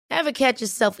Ever catch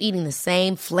yourself eating the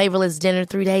same flavorless dinner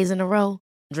 3 days in a row?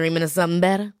 Dreaming of something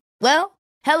better? Well,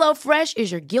 HelloFresh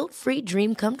is your guilt-free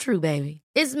dream come true, baby.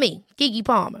 It's me, Keke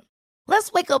Palmer.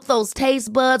 Let's wake up those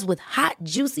taste buds with hot,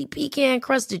 juicy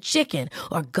pecan-crusted chicken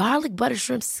or garlic butter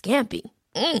shrimp scampi.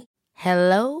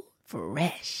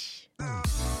 HelloFresh.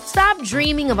 Stop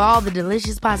dreaming of all the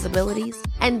delicious possibilities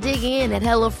and dig in at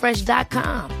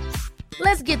HelloFresh.com.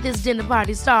 Let's get this dinner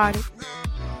party started.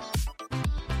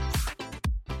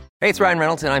 Hey, it's Ryan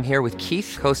Reynolds, and I'm here with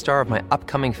Keith, co-star of my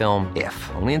upcoming film,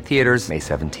 If, only in theaters May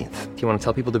 17th. Do you want to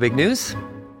tell people the big news?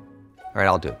 All right,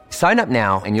 I'll do it. Sign up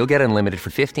now and you'll get unlimited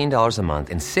for $15 a month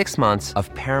and 6 months of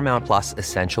Paramount Plus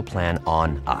Essential Plan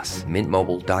on us.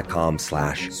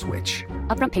 MintMobile.com/switch.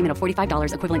 Upfront payment of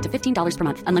 $45 equivalent to $15 per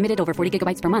month. Unlimited over 40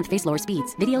 gigabytes per month. Face lower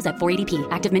speeds. Videos at 480p.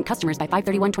 Active Mint customers by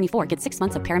 531.24 get 6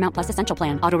 months of Paramount Plus Essential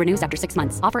Plan. Auto renews after 6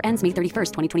 months. Offer ends May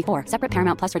 31st, 2024. Separate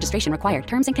Paramount Plus registration required.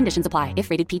 Terms and conditions apply if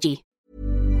rated PG.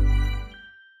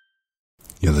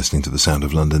 You're listening to The Sound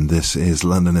of London. This is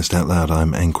Londonist Out Loud.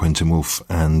 I'm N. Quentin Woolf,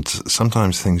 and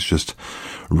sometimes things just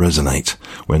resonate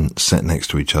when set next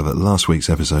to each other. Last week's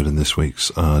episode and this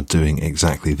week's are doing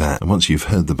exactly that. And once you've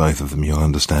heard the both of them, you'll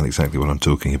understand exactly what I'm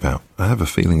talking about. I have a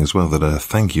feeling as well that a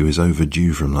thank you is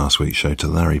overdue from last week's show to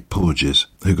Larry Porges,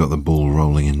 who got the ball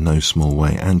rolling in no small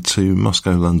way, and to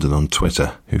Moscow London on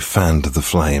Twitter, who fanned the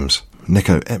flames.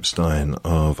 Nico Epstein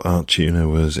of ArtTuner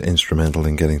was instrumental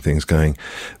in getting things going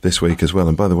this week as well.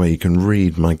 And by the way, you can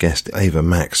read my guest Ava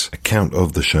Mack's account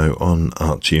of the show on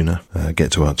ArtTuner.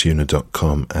 Get to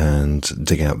arttuner.com and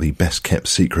dig out the best kept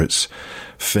secrets.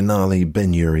 Finale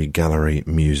Ben-Uri Gallery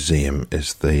Museum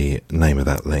is the name of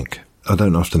that link. I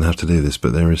don't often have to do this,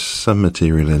 but there is some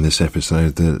material in this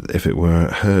episode that, if it were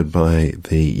heard by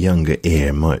the younger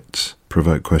ear, might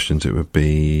provoke questions. It would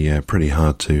be pretty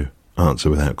hard to answer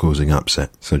without causing upset.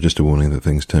 So just a warning that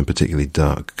things turn particularly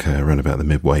dark around about the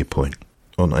midway point.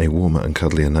 On a warmer and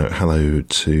cuddlier note, hello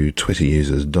to Twitter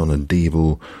users Donna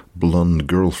Devil, Blonde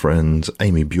Girlfriend,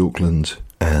 Amy Bjorkland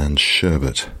and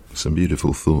Sherbet. Some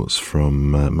beautiful thoughts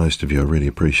from most of you. I really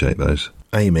appreciate those.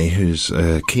 Amy, who's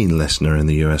a keen listener in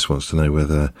the US, wants to know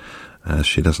whether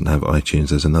she doesn't have iTunes.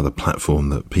 There's another platform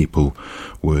that people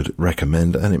would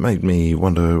recommend, and it made me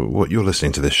wonder what you're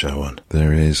listening to this show on.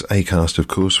 There is Acast, of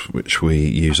course, which we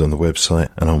use on the website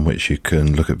and on which you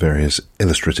can look at various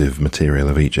illustrative material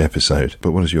of each episode.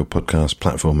 But what is your podcast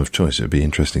platform of choice? It would be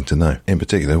interesting to know. In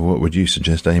particular, what would you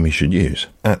suggest Amy should use?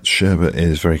 At Sherbet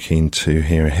is very keen to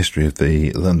hear a history of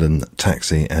the London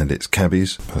taxi and its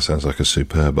cabbies. That sounds like a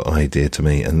superb idea to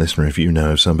me. And listener, if you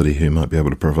know of somebody who might be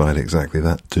able to provide exactly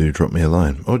that, do drop me a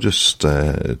line or just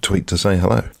tweet to say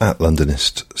hello. At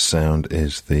Londonist Sound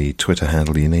is the Twitter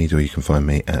handle you need, or you can find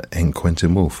me at N.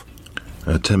 Quentin Woolf.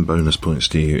 10 bonus points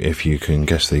to you if you can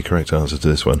guess the correct answer to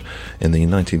this one. In the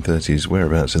 1930s,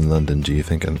 whereabouts in London do you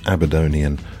think an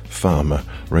Aberdonian farmer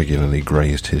regularly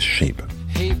grazed his sheep?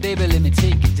 Hey baby, let me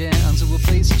take you down to a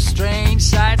place of strange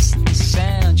sights and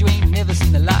sound. You ain't never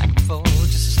seen the like before,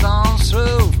 just a stone's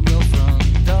throw from your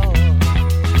front door.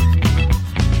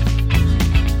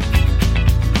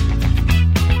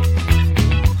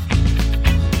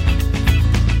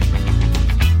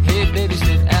 Baby,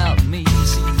 stood out to me.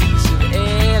 See beats of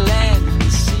air, land, and the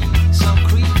sea. Some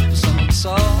creep, some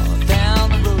saw down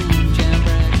the road, jam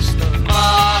brand store.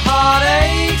 My heart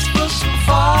aches for some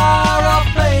far off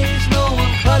place. No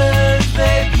one clutters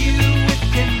their view with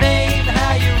your name,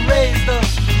 how you raised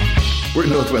us. We're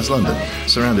in northwest London,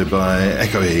 surrounded by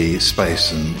echoey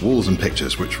space and walls and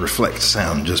pictures which reflect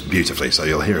sound just beautifully, so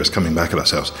you'll hear us coming back at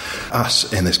ourselves.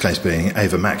 Us, in this case, being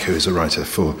Ava Mack, who is a writer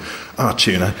for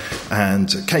ArtTuner,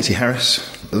 and Katie Harris,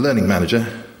 the learning manager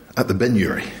at the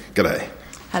Ben-Uri. G'day.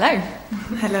 Hello.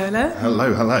 Hello, hello.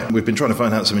 Hello, hello. We've been trying to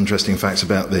find out some interesting facts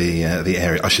about the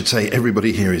area. I should say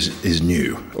everybody here is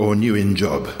new, or new in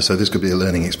job, so this could be a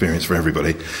learning experience for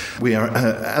everybody. We are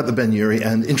at the Ben-Uri,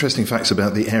 and interesting facts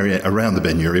about the area around the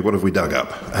Ben-Uri. What have we dug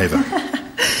up, Ava?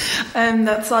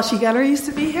 That Saatchi Gallery used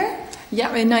to be here.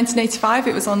 Yeah, in 1985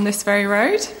 it was on this very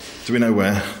road. Do we know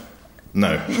where?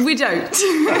 No. We don't.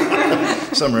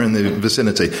 Somewhere in the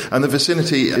vicinity. And the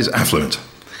vicinity is affluent.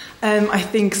 I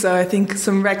think so. I think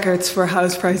some records for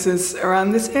house prices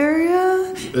around this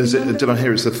area. Did I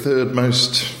hear it's the third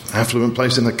most affluent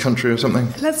place in the country or something?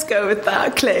 Let's go with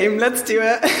that claim. Let's do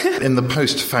it. In the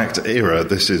post-fact era,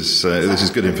 this is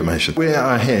good information. We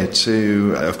are here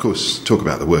to, of course, talk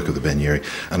about the work of the Ben Urey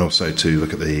and also to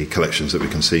look at the collections that we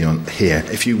can see on here.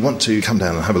 If you want to come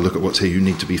down and have a look at what's here, you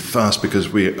need to be fast because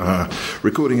we are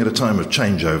recording at a time of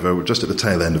changeover. We're just at the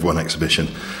tail end of one exhibition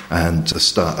and the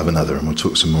start of another, and we'll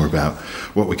talk some more about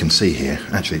what we can see here.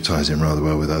 Actually, it ties in rather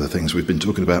well with other things we've been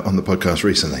talking about on the podcast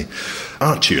recently.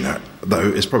 ArtTuner, though,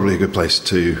 is probably a good place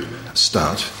to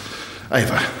start.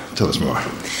 Ava, tell us more.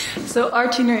 So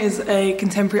ArtTuner is a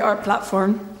contemporary art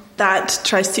platform that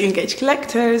tries to engage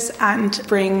collectors and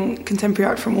bring contemporary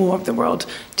art from all over the world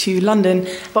to London.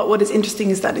 But what is interesting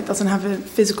is that it doesn't have a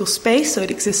physical space, so it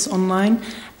exists online.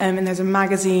 And there's a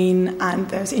magazine, and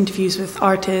there's interviews with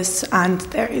artists, and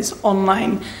there is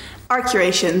online art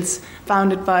curations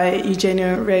founded by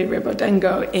Eugenio Re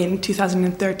Rebodengo in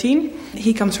 2013.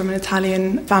 He comes from an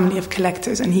Italian family of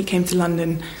collectors, and he came to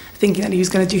London thinking that he was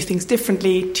going to do things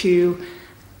differently to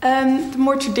the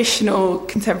more traditional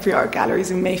contemporary art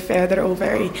galleries in Mayfair that are all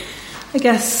very, I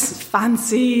guess,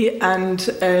 fancy and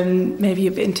maybe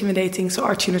a bit intimidating. So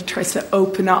ArtTuner tries to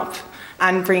open up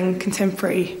and bring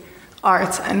contemporary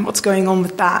art and what's going on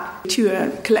with that to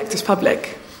a collector's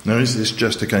public. Now, is this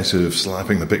just a case of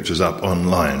slapping the pictures up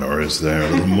online, or is there a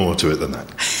little more to it than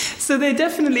that? So they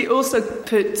definitely also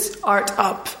put art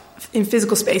up in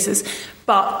physical spaces,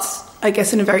 but I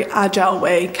guess in a very agile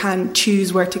way can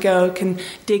choose where to go, can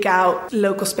dig out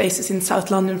local spaces. In South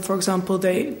London, for example,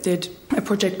 they did a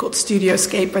project called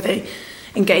Studioscape where they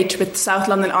engaged with South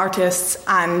London artists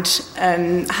and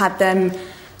had them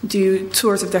do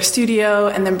tours of their studio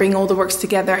and then bring all the works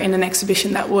together in an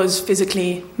exhibition that was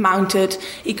physically mounted.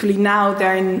 Equally now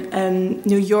they're in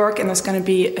New York, and there's going to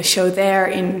be a show there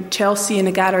in Chelsea in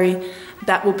a gallery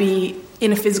that will be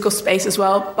in a physical space as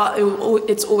well, but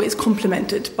it's always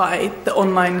complemented by the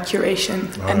online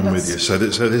curation. I'm with you. So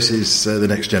this is the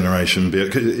next generation.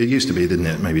 It used to be, didn't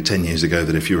it, maybe 10 years ago,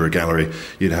 that if you were a gallery,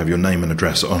 you'd have your name and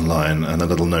address online and a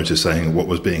little notice saying what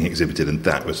was being exhibited, and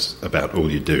that was about all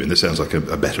you do. And this sounds like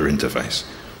a better interface.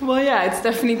 Well, yeah, it's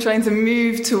definitely trying to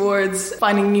move towards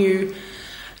finding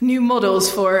new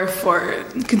models for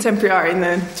contemporary art in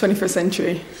the 21st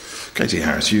century. Katie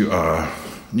Harris, you are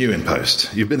new in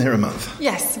post. You've been here a month.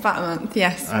 Yes, about a month,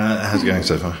 yes. How's it going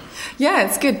so far? Yeah,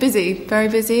 it's good. Busy, very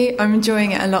busy. I'm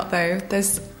enjoying it a lot, though.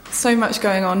 There's so much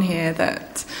going on here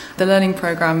that the learning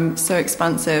programme is so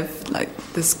expansive, like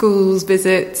the schools,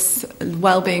 visits,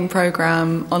 wellbeing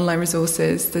programme, online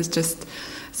resources. There's just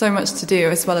so much to do,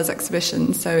 as well as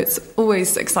exhibitions, so it's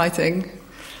always exciting.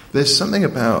 There's something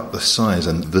about the size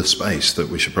and the space that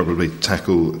we should probably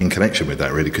tackle in connection with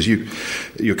that, really, because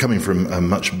you're coming from a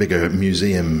much bigger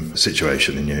museum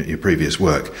situation in your previous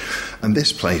work, and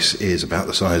this place is about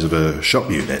the size of a shop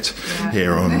unit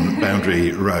here on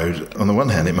Boundary Road. On the one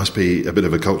hand, it must be a bit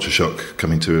of a culture shock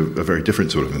coming to a very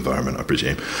different sort of environment, I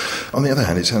presume. On the other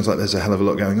hand, it sounds like there's a hell of a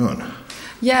lot going on.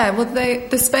 Yeah, well,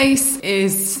 the space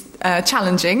is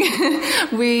challenging.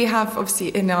 We have, obviously,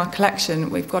 in our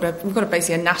collection, we've got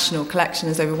basically a national collection.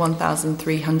 There's over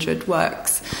 1,300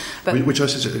 works. But which I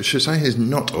should say is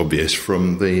not obvious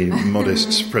from the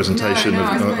modest presentation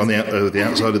on the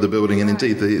outside of the building, and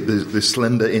indeed the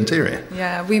slender interior.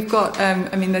 Yeah, we've got,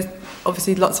 there's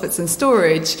obviously lots of it's in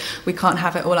storage. We can't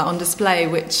have it all out on display,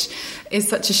 which is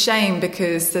such a shame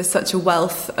because there's such a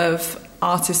wealth of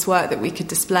artist work that we could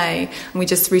display. And we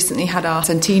just recently had our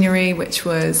centenary, which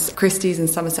was Christie's in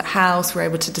Somerset House. We're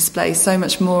able to display so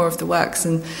much more of the works,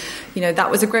 and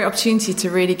that was a great opportunity to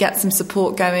really get some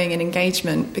support going and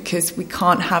engagement, because we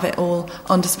can't have it all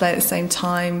on display at the same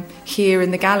time here in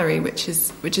the gallery, which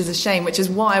is a shame, which is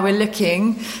why we're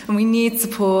looking, and we need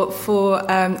support for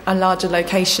a larger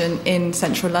location in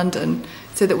central London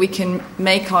so that we can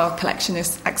make our collection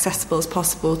as accessible as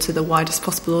possible to the widest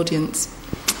possible audience.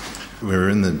 We were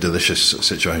in the delicious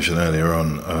situation earlier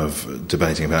on of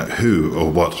debating about who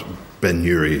or what Ben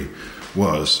Urey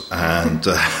was, and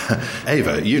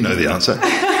Ava, you know the answer.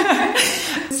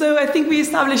 So I think we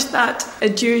established that a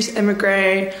Jewish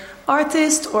émigré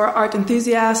artist or art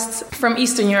enthusiast from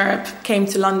Eastern Europe came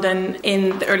to London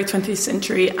in the early 20th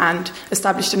century and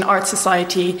established an art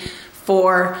society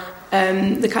for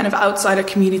the kind of outsider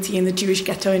community in the Jewish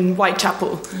ghetto in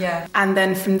Whitechapel. Yeah. And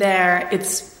then from there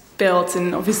it's built,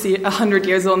 and obviously 100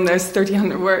 years on there's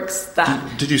 1,300 works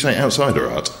that... Did you say outsider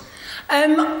art?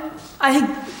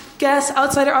 I guess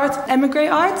outsider art, emigre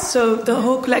art. So the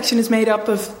whole collection is made up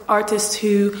of artists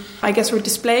who, I guess, were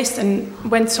displaced and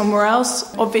went somewhere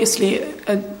else. Obviously,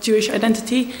 a Jewish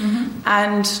identity.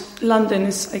 And London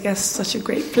is, I guess, such a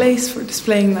great place for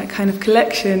displaying that kind of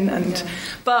collection.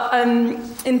 But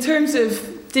in terms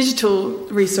of digital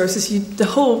resources, the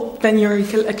whole Ben Uri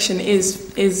collection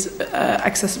is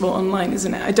accessible online,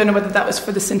 isn't it? I don't know whether that was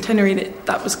for the centenary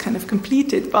that was kind of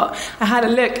completed, but I had a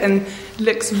look and it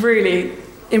looks really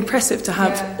impressive to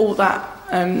have all that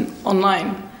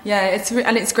online. Yeah,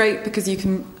 it's great because you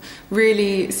can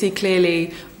really see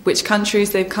clearly which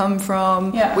countries they've come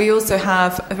from. Yeah. We also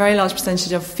have a very large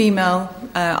percentage of female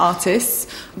artists.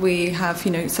 We have,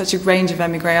 such a range of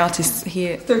émigré artists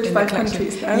here. 35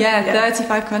 countries now. Yeah,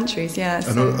 35 countries, yeah.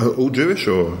 And all Jewish,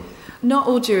 or...? Not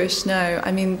all Jewish, no.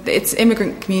 I mean, it's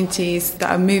immigrant communities that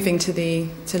are moving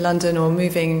to London or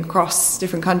moving across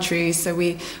different countries. So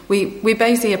we're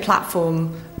basically a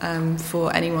platform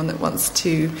for anyone that wants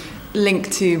to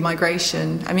link to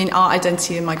migration. I mean, art,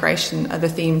 identity and migration are the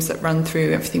themes that run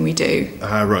through everything we do.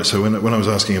 Right, so when I was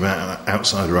asking about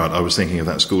outsider art, I was thinking of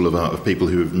that school of art of people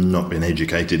who have not been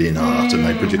educated in art and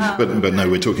they produce... But no,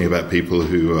 we're talking about people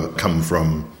who come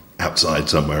from outside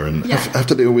somewhere and have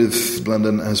to deal with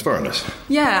London as foreigners.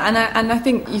 Yeah, and I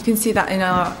think you can see that in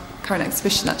our current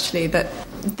exhibition, actually, that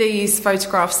these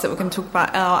photographs that we're going to talk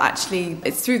about are actually,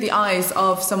 it's through the eyes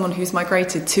of someone who's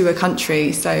migrated to a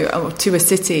country, or to a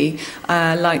city,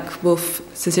 like Wolf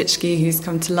Sosicki, who's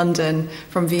come to London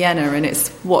from Vienna, and it's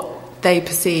what they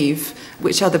perceive,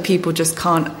 which other people just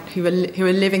can't, who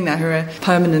are living there, who are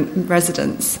permanent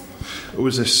residents.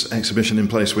 Was this exhibition in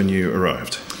place when you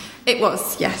arrived? It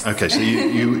was, yes. Okay, so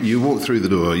you walk through the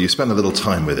door, you spend a little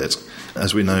time with it.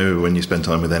 As we know, when you spend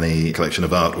time with any collection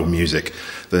of art or music,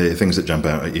 the things that jump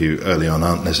out at you early on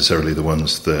aren't necessarily the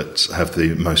ones that have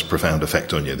the most profound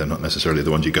effect on you. They're not necessarily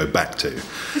the ones you go back to.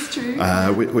 It's true.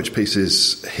 Which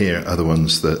pieces here are the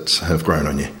ones that have grown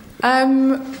on you?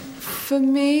 For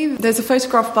me, there's a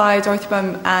photograph by Dorothy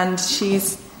Bum, and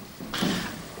she's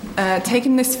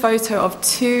taken this photo of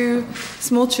two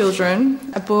small children,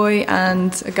 a boy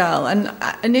and a girl. And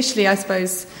initially, I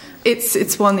suppose,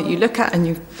 it's one that you look at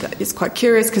and it's quite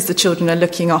curious because the children are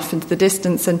looking off into the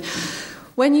distance. And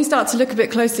when you start to look a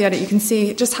bit closely at it, you can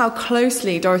see just how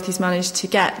closely Dorothy's managed to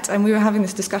get. And we were having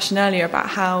this discussion earlier about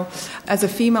how, as a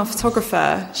female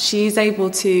photographer, she's able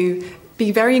to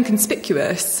be very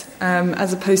inconspicuous,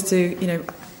 as opposed to,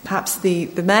 perhaps the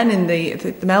men in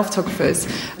the male photographers.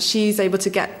 She's able to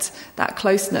get that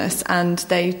closeness and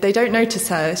they don't notice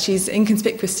her. She's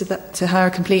inconspicuous to her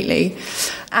completely.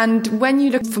 And when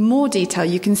you look for more detail,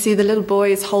 you can see the little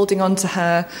boy is holding on to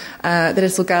her, the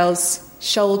little girl's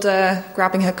shoulder,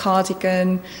 grabbing her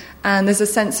cardigan, and there's a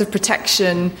sense of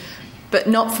protection, but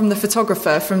not from the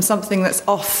photographer, from something that's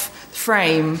off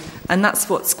frame. And that's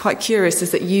what's quite curious,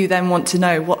 is that you then want to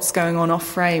know what's going on off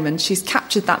frame, and she's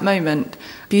captured that moment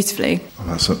beautifully. Well,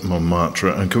 that's at Montmartre.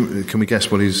 And can we guess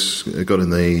what he's got in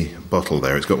the bottle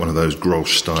there? It's got one of those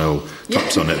Grolsch style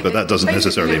tops on it, but that doesn't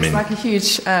necessarily mean... It's like a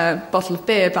huge bottle of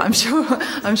beer, but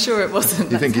I'm sure it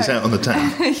wasn't. You think he's out on the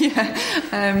town?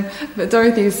 Yeah. But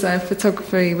Dorothy's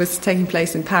photography was taking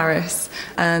place in Paris,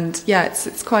 and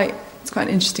it's quite an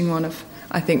interesting one,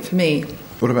 I think, for me.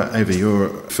 What about, Ava, your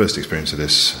first experience of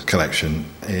this collection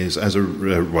is as a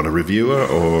reviewer,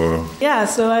 or...? Yeah,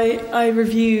 so I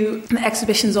review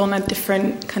exhibitions on a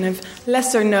different kind of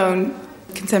lesser-known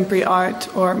contemporary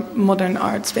art or modern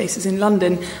art spaces in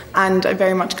London, and I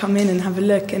very much come in and have a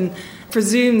look and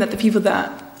presume that the people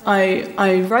that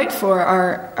I write for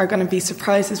are going to be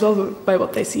surprised as well by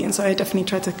what they see, and so I definitely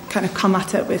try to kind of come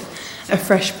at it with a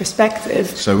fresh perspective.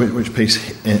 So which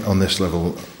piece on this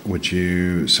level would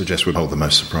you suggest would hold the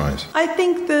most surprise? I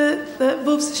think the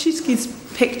Wolf Sosicki's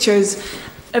pictures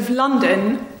of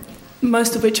London,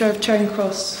 most of which are of Charing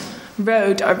Cross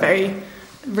Road, are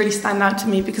really stand out to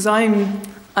me, because I'm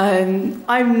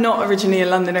not originally a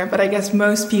Londoner, but I guess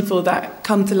most people that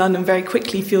come to London very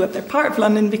quickly feel that they're part of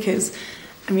London, because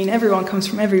everyone comes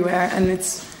from everywhere, and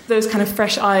it's those kind of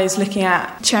fresh eyes looking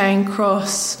at Charing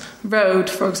Cross Road,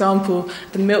 for example,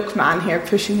 the milkman here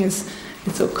pushing his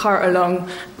little cart along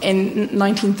in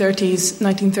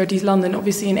 1930s London,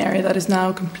 obviously an area that is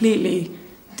now completely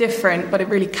different, but it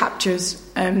really captures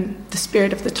the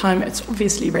spirit of the time. It's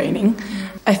obviously raining.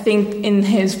 I think in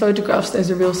his photographs there's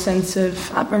a real sense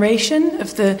of admiration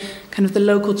of the kind of the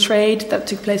local trade that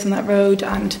took place on that road,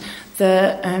 and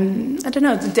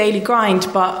the daily grind,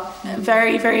 but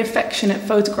very, very affectionate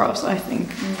photographs, I think.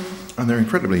 And they're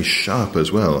incredibly sharp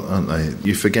as well, aren't they?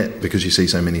 You forget, because you see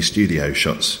so many studio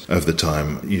shots of the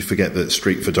time, you forget that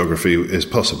street photography is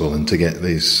possible, and to get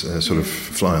these sort of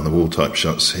fly-on-the-wall type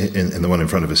shots. In the one in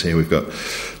front of us here, we've got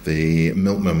the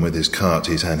milkman with his cart.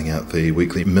 He's handing out the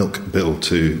weekly milk bill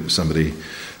to somebody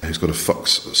who's got a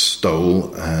fox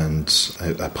stole and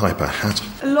a Piper hat.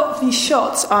 A lot of these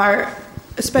shots are,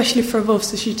 especially for Wolf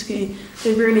Soszycki,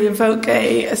 they really evoke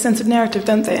a sense of narrative,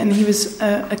 don't they? And he was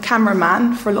a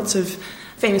cameraman for lots of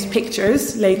famous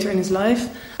pictures later in his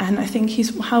life. And I think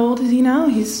how old is he now?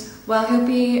 Well, he'll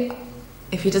be,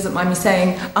 if he doesn't mind me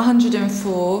saying,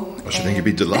 104. I should think he'd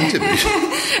be delighted.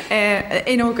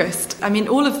 In August. I mean,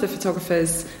 all of the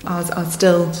photographers are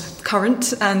still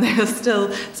current, and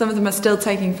some of them are still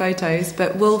taking photos.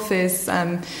 But Wolf is,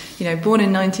 born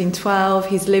in 1912.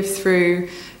 He's lived through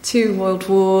 2 world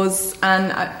wars,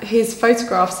 and his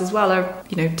photographs as well are,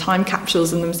 time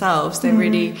capsules in themselves. They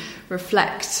really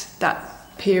reflect that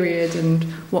period and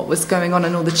what was going on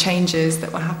and all the changes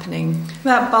that were happening.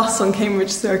 That bus on Cambridge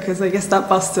Circus, I guess that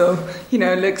bus still,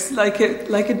 looks like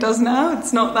it does now.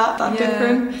 It's not that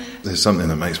different. There's something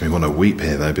that makes me want to weep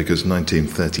here, though, because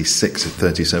 1936 and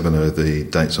 37 are the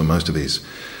dates on most of these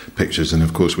pictures, and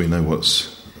of course we know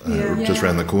what's just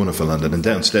round the corner for London, and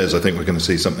downstairs I think we're going to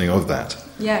see something of that.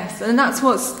 Yes, and that's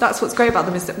what's great about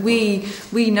them, is that we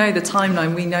know the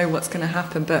timeline, we know what's going to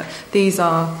happen, but these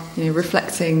are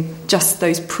reflecting just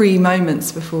those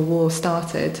pre-moments before war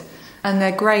started, and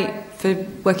they're great for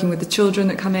working with the children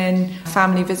that come in,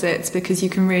 family visits, because you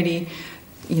can really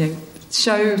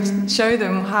show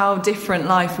them how different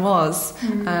life was.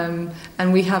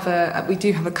 And we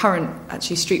do have a current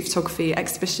actually street photography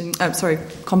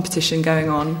competition going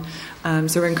on.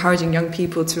 So we're encouraging young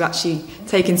people to actually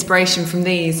take inspiration from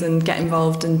these and get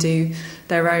involved and do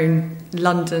their own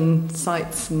London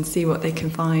sites and see what they can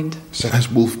find. So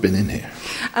has Wolf been in here?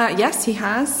 Yes, he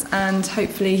has, and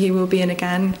hopefully he will be in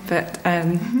again. But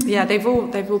they've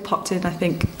all popped in. I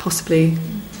think possibly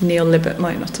Neil Libet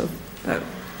might not have, but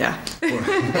yeah.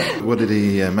 What did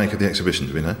he make of the exhibition,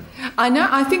 do we know?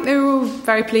 I think they were all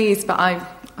very pleased, but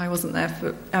I wasn't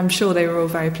there. I'm sure they were all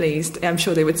very pleased. I'm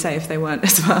sure they would say if they weren't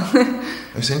as well.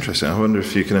 It's interesting. I wonder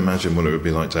if you can imagine what it would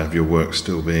be like to have your work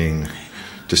still being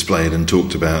displayed and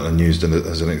talked about and used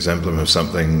as an exemplar of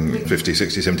something 50,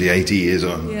 60, 70, 80 years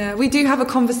on. Yeah, we do have a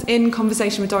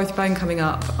conversation with Dorothy Bone coming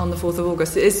up on the 4th of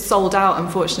August. It is sold out,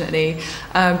 unfortunately,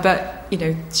 but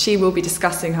she will be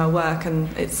discussing her work, and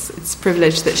it's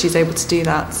privileged that she's able to do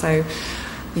that. So,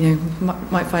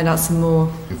 might find out some more.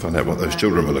 You can find out what those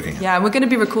children were looking at. Yeah, we're going to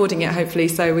be recording it, hopefully,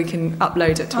 so we can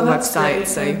upload it to our website. Great.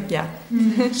 So, yeah.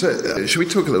 So, should we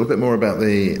talk a little bit more about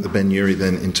the Ben-Uri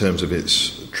then, in terms of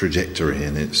its trajectory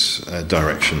and its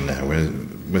direction now?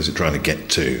 Where's it trying to get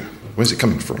to? Where's it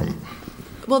coming from?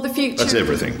 Well, the future... That's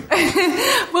everything.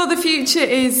 Well, the future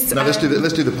is... No, let's do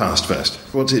the past first.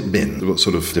 What's it been? What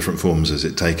sort of different forms has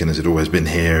it taken? Has it always been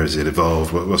here? Has it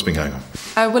evolved? What's been going on?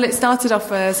 Well, it started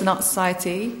off as an art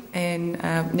society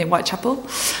near Whitechapel,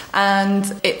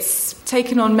 and it's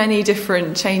taken on many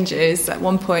different changes. At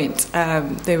one point,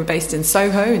 they were based in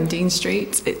Soho, in Dean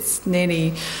Street. It's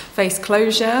nearly faced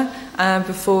closure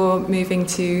before moving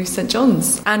to St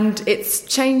John's. And it's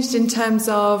changed in terms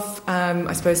of,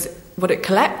 I suppose, what it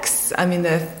collects. I mean,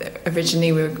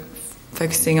 originally we were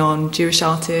focusing on Jewish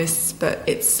artists, but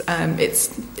it's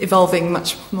evolving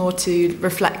much more to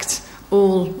reflect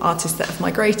all artists that have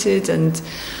migrated, and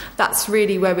that's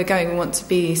really where we're going. We want to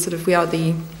be we are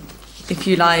the, if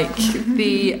you like,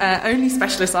 the only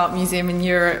specialist art museum in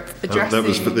Europe addressing...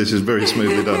 This is very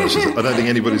smoothly done. I don't think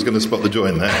anybody's going to spot the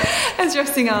join there.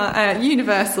 Addressing our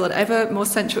universal and ever more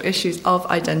central issues of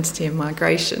identity and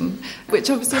migration, which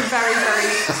obviously are very,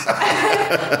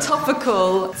 very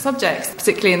topical subjects,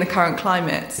 particularly in the current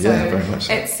climate. So yeah, very much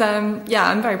so. It's,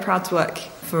 I'm very proud to work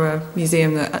for a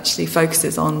museum that actually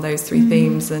focuses on those 3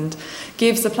 themes and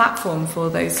gives a platform for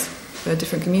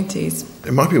different communities.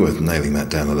 It might be worth nailing that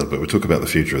down a little bit. We'll talk about the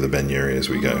future of the Ben-Uri as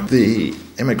we go. The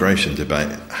immigration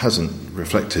debate hasn't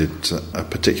reflected a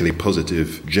particularly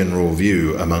positive general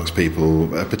view amongst people,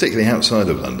 particularly outside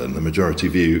of London. The majority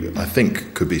view, I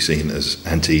think, could be seen as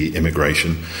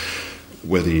anti-immigration,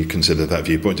 whether you consider that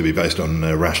viewpoint to be based on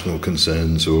rational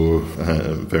concerns or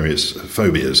various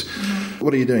phobias.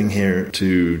 What are you doing here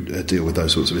to deal with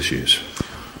those sorts of issues?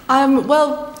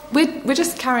 Well, we're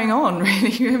just carrying on,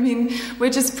 really. I mean,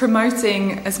 we're just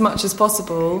promoting as much as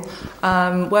possible,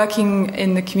 working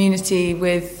in the community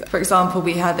with, for example,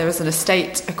 there was an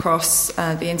estate across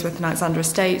the Ainsworth and Alexandra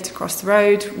estate across the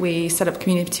road. We set up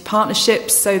community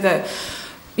partnerships so that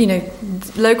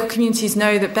local communities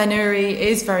know that Ben Uri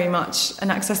is very much an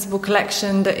accessible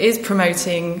collection that is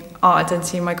promoting art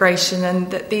identity and migration, and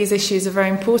that these issues are very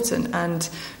important, and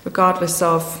regardless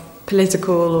of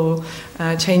political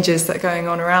or changes that are going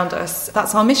on around us,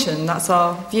 that's our mission, that's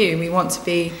our view. We want to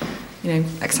be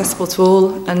accessible to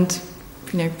all and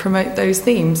promote those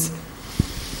themes.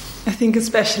 I think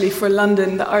especially for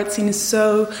London, the art scene is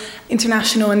so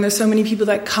international, and there's so many people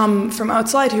that come from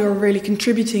outside who are really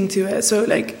contributing to it. So,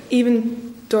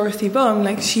 even Dorothy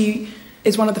Bohm, she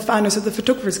is one of the founders of the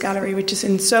Photographers Gallery, which is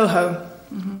in Soho.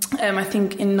 Mm-hmm. I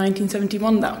think in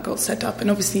 1971 that got set up, and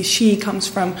obviously she comes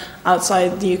from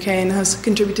outside the UK and has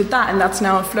contributed that, and that's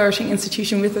now a flourishing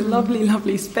institution with a lovely,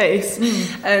 lovely space.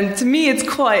 And to me,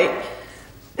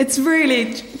 it's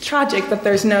really tragic that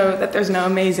there's no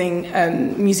amazing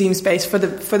museum space for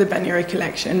the Ben Uri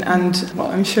collection, and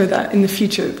I'm sure that in the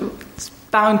future it's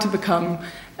bound to become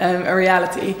a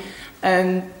reality.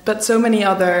 But so many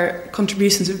other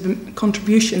contributions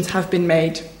have been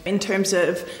made in terms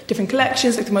of different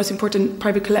collections, like the most important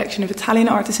private collection of Italian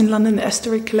artists in London, the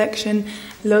Estorick collection.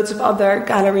 Loads of other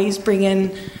galleries bring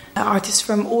in artists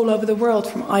from all over the world,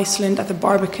 from Iceland at the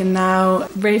Barbican now.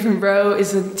 Raven Row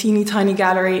is a teeny tiny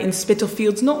gallery in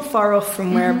Spitalfields, not far off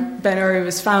from where Ben Uri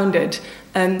was founded,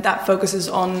 and that focuses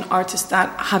on artists that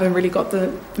haven't really got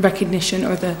the recognition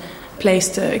or the place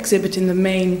to exhibit in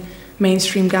the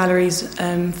mainstream galleries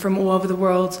from all over the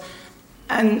world.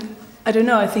 And I don't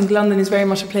know, I think London is very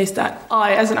much a place that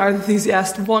I, as an art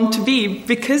enthusiast, want to be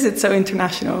because it's so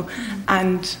international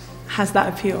and has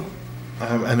that appeal.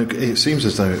 And it seems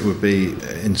as though it would be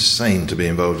insane to be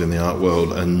involved in the art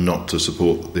world and not to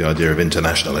support the idea of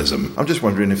internationalism. I'm just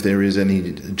wondering if there is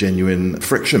any genuine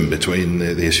friction between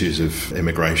the issues of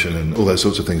immigration and all those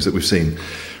sorts of things that we've seen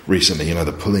recently,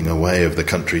 the pulling away of the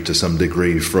country to some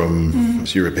degree from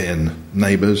its European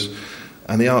neighbours,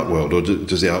 and the art world, or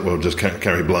does the art world just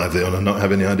carry blithely on and not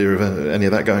have any idea of any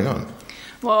of that going on?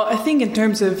 Well, I think in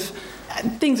terms of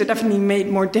things are definitely made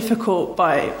more difficult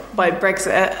by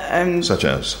Brexit. Such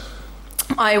as?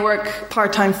 I work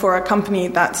part-time for a company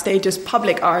that stages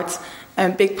public art,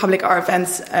 big public art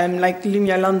events, like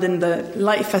Lumiere London, the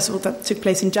Light Festival that took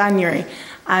place in January.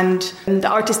 And the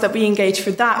artists that we engage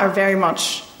for that are very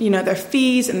much, their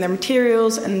fees and their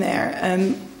materials and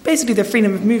their basically their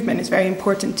freedom of movement is very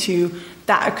important to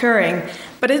that occurring.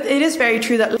 But it is very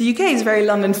true that the UK is very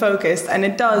London-focused, and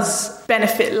it does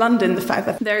benefit London, the fact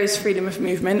that there is freedom of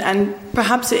movement, and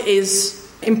perhaps it is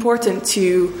important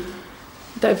to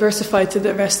diversify to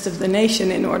the rest of the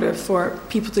nation in order for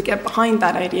people to get behind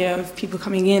that idea of people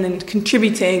coming in and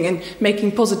contributing and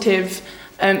making positive,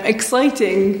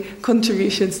 exciting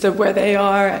contributions to where they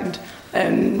are.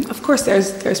 And of course,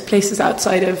 there's places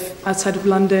outside of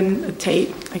London,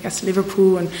 Tate, I guess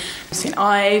Liverpool and St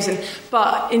Ives,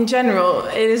 but in general,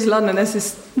 it is London. There's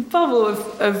this bubble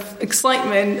of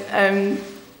excitement,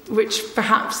 which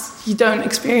perhaps you don't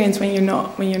experience when you're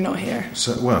not here.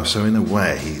 So in a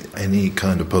way, any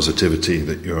kind of positivity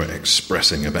that you're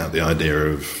expressing about the idea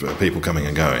of people coming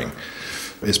and going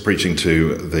is preaching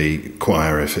to the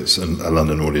choir if it's a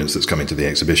London audience that's coming to the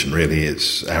exhibition. Really,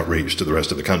 it's outreach to the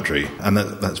rest of the country. And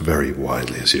that's very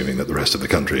widely assuming that the rest of the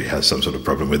country has some sort of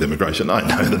problem with immigration. I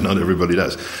know that not everybody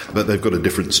does, but they've got a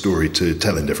different story to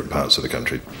tell in different parts of the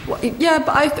country. Yeah,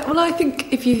 but I think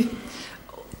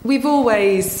we've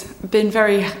always been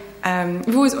very...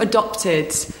 we've always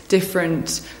adopted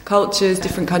different cultures,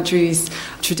 different countries'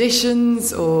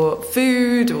 traditions or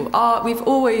food or art. We've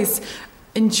always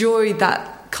enjoyed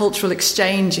that cultural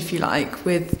exchange, if you like,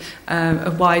 with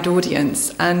a wide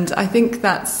audience. And I think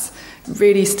that's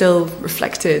really still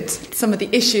reflected some of the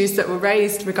issues that were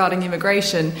raised regarding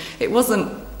immigration. It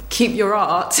wasn't keep your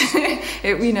art.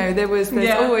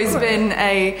 There's always been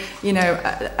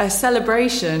a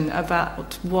celebration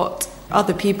about what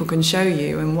other people can show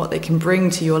you and what they can bring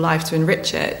to your life to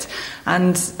enrich it.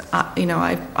 And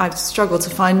I've struggled to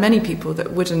find many people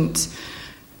that wouldn't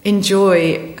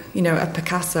enjoy, a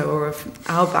Picasso or a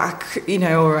Albach,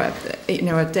 or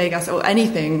a Degas or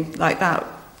anything like that.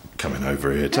 Coming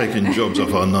over here, taking jobs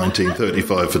off our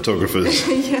 1935 photographers.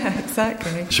 Yeah,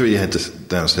 exactly. Should we head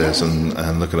downstairs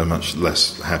and look at a much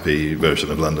less happy version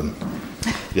of London?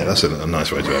 Yeah, that's a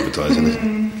nice way to advertise, isn't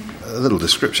it? A little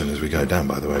description as we go down,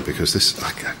 by the way, because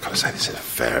I've got to say, this is a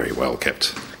very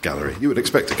well-kept gallery. You would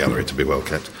expect a gallery to be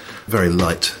well-kept. Very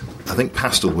light. I think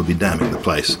pastel would be damning the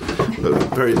place, but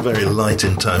very, very light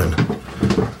in tone.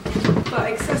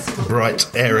 But accessible.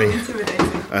 Bright, airy.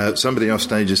 Intimidating. Somebody off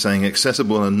stage is saying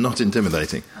accessible and not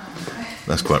intimidating.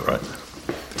 That's quite right.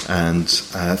 And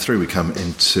through we come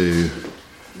into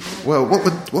Well,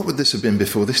 what would this have been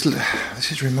before? This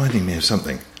is reminding me of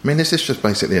something. I mean, is this just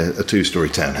basically a two-story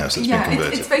townhouse that's been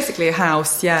converted? It's basically a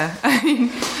house. Yeah,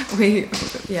 I mean,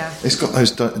 It's got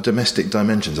those domestic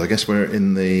dimensions. I guess we're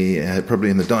in the probably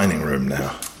in the dining room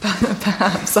now.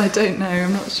 Perhaps, I don't know.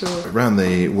 I'm not sure. Around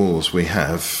the walls, we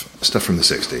have stuff from the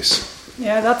 60s.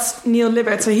 Yeah, that's Neil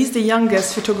Libert. So he's the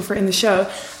youngest photographer in the show,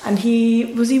 and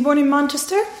was he born in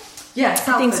Manchester? Yeah,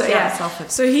 I think so. Yeah,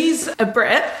 Salford. So he's a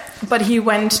Brit, but he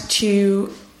went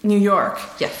to New York.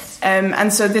 Yes.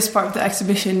 And so this part of the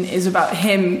exhibition is about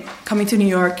him coming to New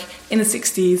York in the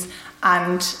 60s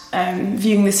and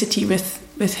viewing the city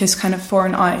with his kind of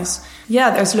foreign eyes.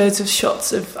 Yeah, there's loads of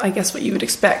shots of, I guess, what you would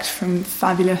expect from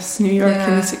fabulous New York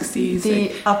in the 60s.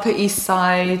 The Upper East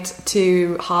Side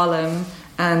to Harlem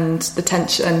and the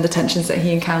tensions that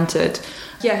he encountered.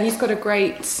 Yeah, he's got a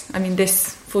great,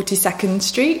 this 42nd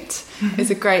Street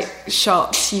is a great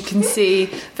shot. You can see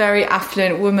very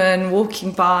affluent woman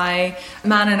walking by,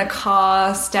 man in a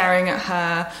car staring at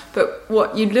her. But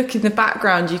what you look in the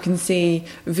background, you can see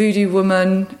Voodoo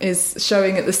Woman is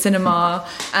showing at the cinema,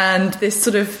 and this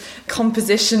sort of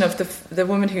composition of the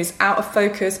woman who's out of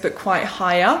focus but quite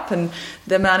high up, and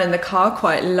the man in the car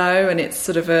quite low, and it's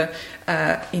sort of a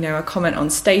comment on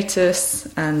status.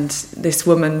 And this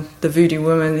woman, the Voodoo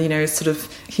Woman,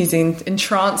 he's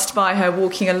entranced by her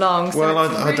walking along. Well,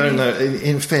 I don't know.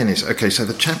 In fairness, okay, so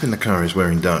the chap in the car is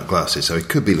wearing dark glasses, so he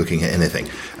could be looking at anything.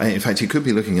 In fact, he could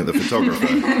be looking at the photographer,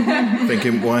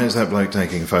 thinking, "Why is that bloke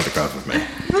taking a photograph of me?"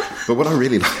 But what I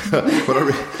really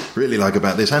like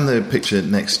about this, and the picture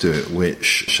next to it, which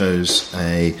shows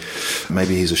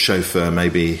maybe he's a chauffeur,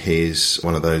 maybe he's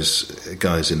one of those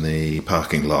guys in the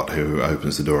parking lot who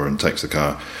opens the door and takes the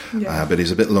car, but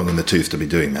he's a bit long in the tooth to be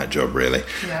doing that job, really.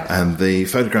 Yeah. And the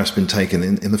photograph's been taken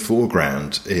in the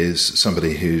foreground is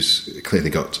somebody who's clearly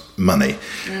got money,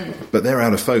 but they're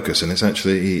out of focus, and it's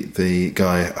actually the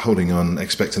guy holding on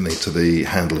expectantly to the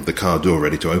handle of the car door,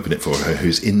 ready to open it for her,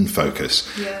 who's in focus.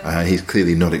 Yeah. He's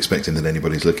clearly not expecting that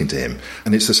anybody's looking to him.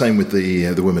 And it's the same with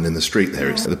the woman in the street there.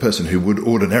 It's the person who would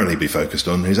ordinarily be focused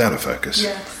on who's out of focus.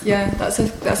 Yeah, that's a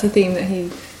theme that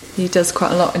he does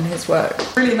quite a lot in his work.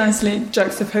 Really nicely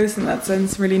juxtaposed in that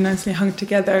sense, really nicely hung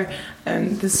together.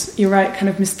 And this, you're right, kind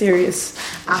of mysterious,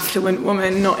 affluent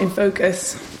woman not in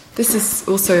focus. This is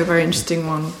also a very interesting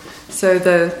one. So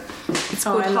it's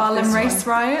called Harlem Race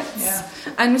Riots. Yeah.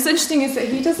 And what's interesting is that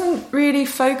he doesn't really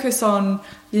focus on,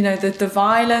 the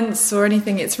violence or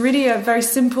anything. It's really a very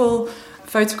simple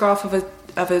photograph of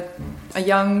a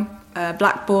young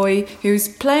black boy who's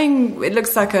playing, it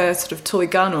looks like a sort of toy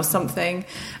gun or something,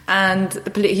 and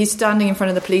he's standing in front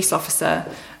of the police officer,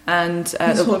 and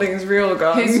he's holding his real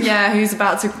gun. Who's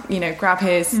about to grab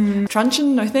his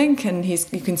truncheon, I think, and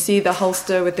you can see the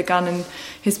holster with the gun and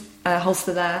his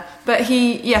holster there. But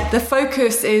the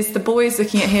focus is the boy's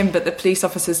looking at him, but the police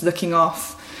officer's looking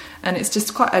off. And it's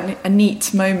just quite a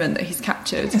neat moment that he's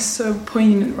captured. It's so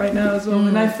poignant right now as well.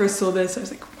 When I first saw this, I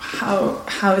was like,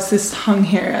 how is this hung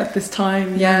here at this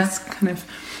time? Yeah. It's kind of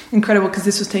incredible, because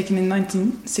this was taken in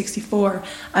 1964.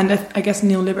 And I guess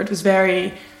Neil Libert was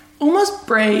very, almost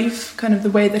brave, kind of the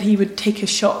way that he would take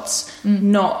his shots,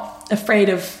 not afraid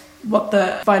of what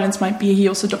the violence might be. He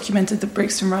also documented the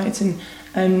Brixton riots in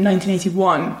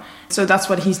 1981. So that's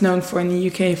what he's known for in the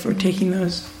UK, for taking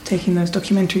those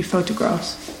documentary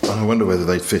photographs. I wonder whether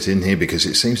they'd fit in here, because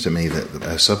it seems to me that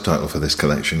a subtitle for this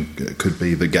collection could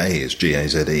be "The Gaze,"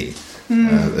 Gaze. A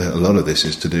lot of this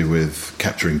is to do with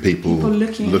capturing people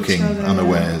looking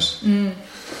unawares.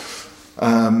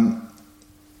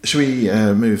 Should we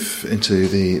move into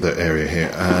the area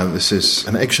here? This is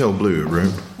an eggshell blue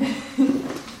room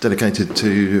dedicated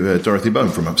to Dorothy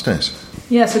Bohm from upstairs.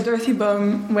 Yeah, so Dorothy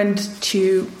Bohm went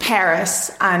to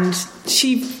Paris, and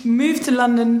she moved to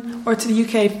London or to the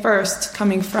UK first,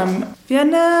 coming from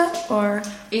Vienna or...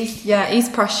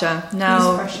 East Prussia, now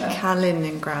East Prussia.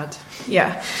 Kaliningrad.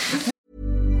 Yeah.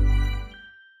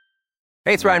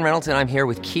 Hey, it's Ryan Reynolds, and I'm here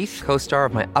with Keith, co-star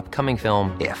of my upcoming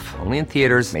film, If, only in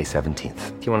theaters May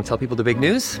 17th. Do you want to tell people the big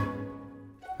news?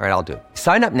 All right, I'll do it.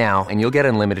 Sign up now and you'll get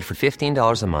unlimited for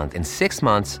 $15 a month and 6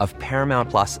 months of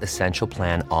Paramount Plus Essential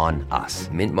Plan on us.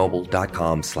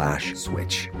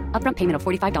 MintMobile.com/switch. Upfront payment of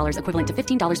 $45 equivalent to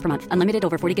 $15 per month. Unlimited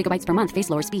over 40 gigabytes per month.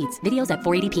 Face lower speeds. Videos at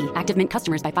 480p. Active Mint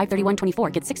customers by 531.24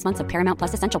 get 6 months of Paramount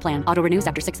Plus Essential Plan. Auto renews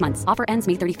after 6 months. Offer ends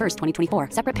May 31st, 2024.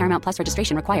 Separate Paramount Plus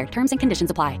registration required. Terms and conditions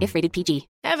apply if rated PG.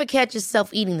 Ever catch yourself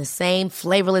eating the same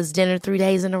flavorless dinner 3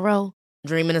 days in a row?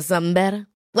 Dreaming of something better?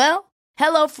 Well,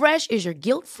 HelloFresh is your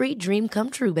guilt-free dream come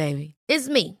true, baby. It's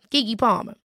me, Keke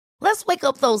Palmer. Let's wake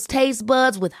up those taste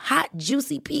buds with hot,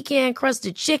 juicy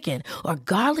pecan-crusted chicken or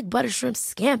garlic butter shrimp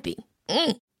scampi.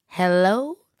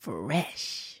 Hello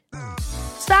Fresh.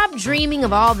 Stop dreaming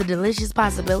of all the delicious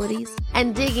possibilities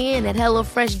and dig in at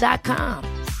HelloFresh.com.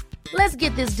 Let's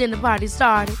get this dinner party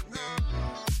started.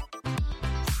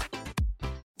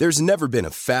 There's never been a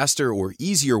faster or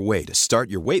easier way to start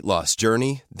your weight loss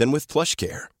journey than with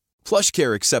PlushCare.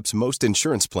 PlushCare accepts most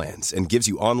insurance plans and gives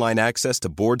you online access to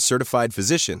board-certified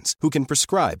physicians who can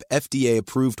prescribe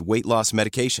FDA-approved weight loss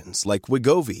medications like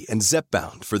Wegovy and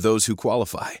Zepbound for those who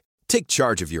qualify. Take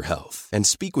charge of your health and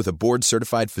speak with a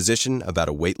board-certified physician about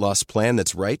a weight loss plan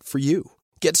that's right for you.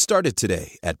 Get started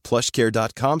today at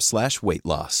plushcare.com/weight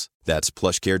loss. That's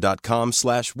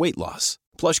plushcare.com/weight loss.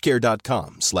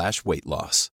 plushcare.com/weight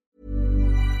loss.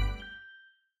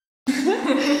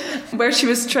 Where she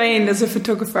was trained as a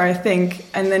photographer, I think,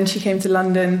 and then she came to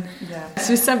London. Yeah.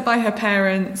 She was sent by her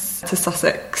parents to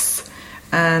Sussex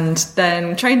and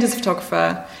then trained as a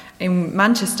photographer in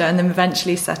Manchester and then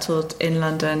eventually settled in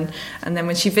London. And then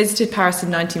when she visited Paris in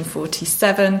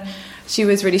 1947, she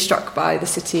was really struck by the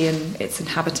city and its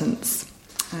inhabitants.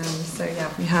 So yeah,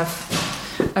 we have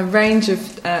a range of...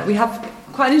 we have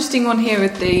quite an interesting one here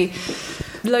with the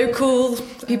local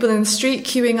people in the street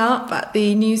queuing up at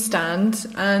the newsstand,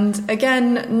 and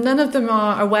again, none of them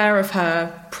are aware of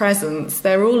her presence.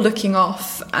 They're all looking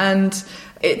off, and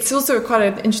it's also quite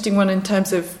an interesting one in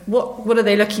terms of what are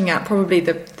they looking at? Probably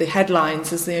the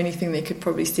headlines is the only thing they could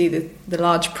probably see, the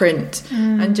large print,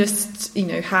 and just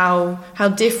how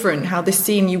different, how this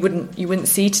scene you wouldn't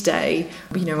see today.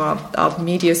 Our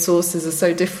media sources are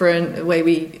so different, the way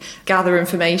we gather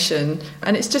information,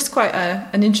 and it's just quite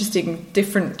an interesting,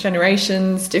 different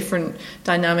generations, different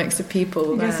dynamics of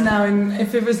people. I guess now,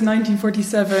 if it was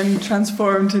 1947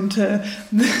 transformed into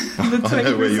the 21st I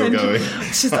know where you're century, going.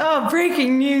 it's just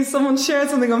breaking news, someone shared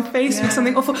something on Facebook,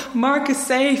 something awful, Mark is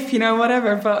safe,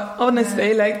 whatever. But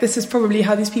honestly, this is probably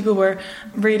how these people were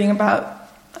reading about,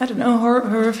 I don't know,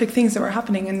 horrific things that were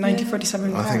happening in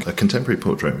 1947. I think a contemporary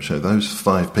portrait would show those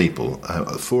 5 people,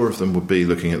 4 of them would be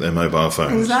looking at their mobile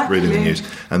phones, reading the news,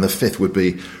 and the 5th would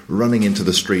be running into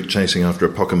the street chasing after a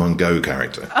Pokemon Go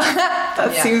character.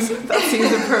 That seems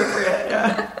appropriate,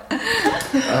 yeah.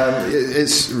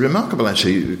 It's remarkable,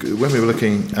 actually. When we were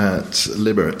looking at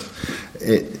Libert,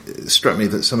 it struck me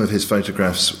that some of his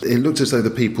photographs, it looked as though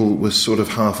the people were sort of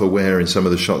half aware in some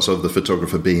of the shots of the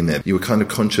photographer being there. You were kind of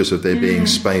conscious of there being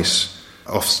space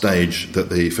off stage that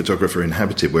the photographer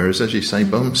inhabited, whereas, as you say,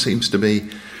 Bohm seems to be...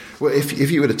 Well, if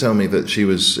you were to tell me that she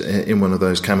was in one of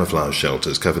those camouflage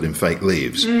shelters covered in fake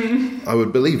leaves, I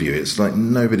would believe you. It's like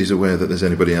nobody's aware that there's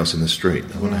anybody else in the street.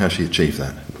 I wonder how she achieved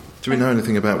that. Do we know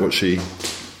anything about what she...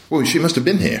 Well, she must have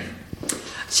been here.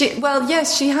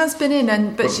 Yes, she has been in,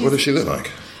 What does she look like?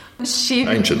 She's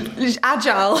ancient,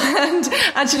 agile, and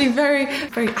actually very,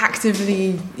 very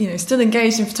actively, still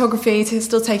engaged in photography,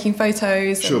 still taking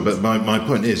photos. Sure, but my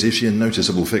point is she a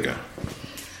noticeable figure?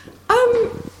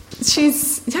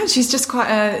 She's just quite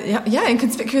a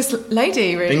inconspicuous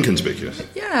lady, really. Inconspicuous?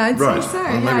 Yeah, I'd right. say so.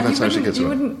 Well, maybe that's how she gets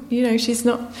away. She's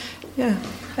not. Yeah,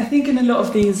 I think in a lot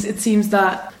of these, it seems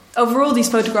that overall these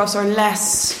photographs are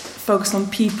less focused on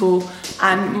people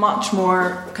and much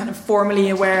more kind of formally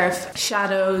aware of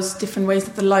shadows, different ways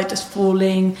that the light is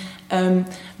falling,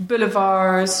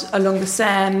 boulevards along the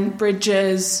Seine,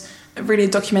 bridges, really a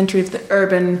documentary of the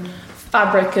urban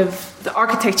fabric of the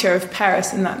architecture of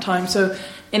Paris in that time. So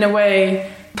in a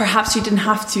way, perhaps she didn't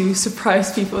have to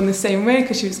surprise people in the same way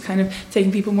because she was kind of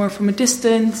taking people more from a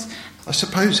distance. I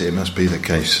suppose it must be the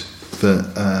case that...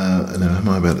 am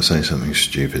I about to say something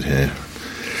stupid here?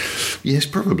 Yes,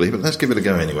 probably, but let's give it a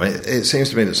go anyway. It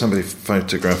seems to me that somebody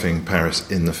photographing Paris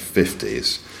in the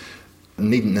 50s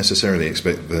needn't necessarily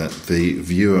expect that the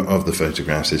viewer of the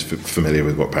photographs is familiar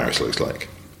with what Paris looks like.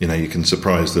 You can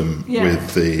surprise them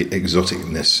with the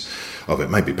exoticness of it.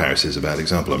 Maybe Paris is a bad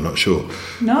example, I'm not sure.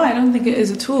 No, I don't think it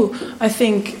is at all. I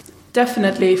think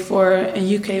definitely for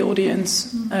a UK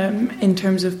audience, in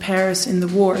terms of Paris in the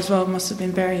war as well, must have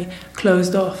been very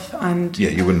closed off. And yeah,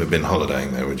 you wouldn't have been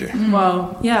holidaying there, would you?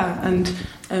 Well, yeah, and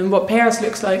what Paris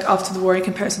looks like after the war in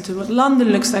comparison to what London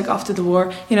looks like after the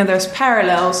war, there's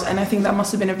parallels, and I think that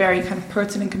must have been a very kind of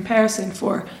pertinent comparison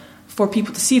for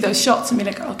people to see those shots and be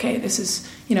like, okay, this is,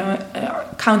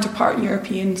 a counterpart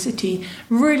European city,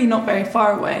 really not very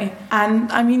far away.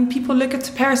 And I mean, people look at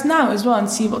Paris now as well and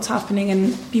see what's happening,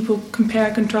 and people compare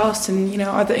and contrast, and,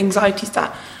 are the anxieties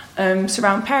that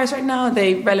surround Paris right now, are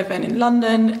they relevant in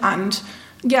London? And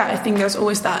yeah, I think there's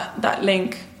always that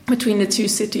link between the two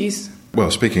cities. Well,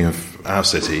 speaking of our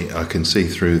city, I can see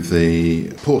through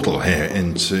the portal here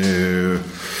into...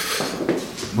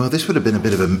 Well, this would have been a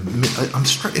bit of a... I'm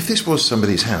struck, if this was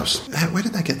somebody's house, where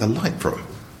did they get the light from?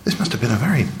 This must have been a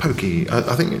very pokey...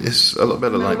 I think it's a lot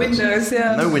better like this. No windows,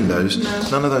 yeah. No windows. No.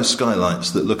 None of those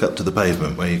skylights that look up to the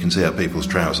pavement where you can see out people's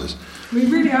trousers. We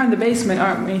really are in the basement,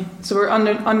 aren't we? So we're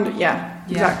under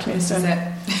exactly. This So is it.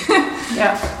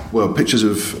 yeah. Well, pictures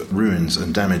of ruins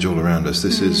and damage all around us.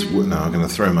 This is... No, I'm going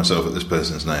to throw myself at this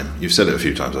person's name. You've said it a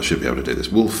few times. I should be able to do this.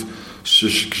 Wolf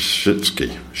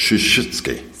Szyszczycki.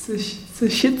 Szyszczycki?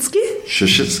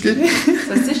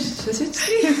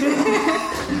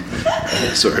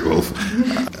 Sorry, Wolf.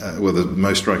 Well, the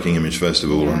most striking image, first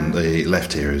of all, on the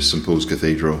left here is St Paul's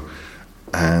Cathedral,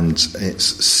 and it's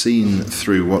seen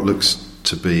through what looks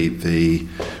to be the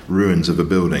ruins of a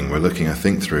building. We're looking, I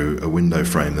think, through a window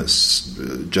frame that's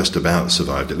just about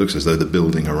survived. It looks as though the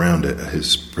building around it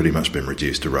has pretty much been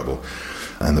reduced to rubble,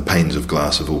 and the panes of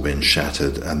glass have all been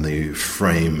shattered, and the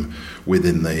frame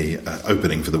within the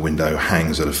opening for the window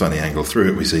hangs at a funny angle. Through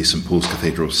it we see St Paul's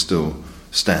Cathedral still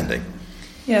standing.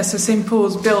 Yeah, so St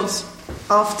Paul's rebuilt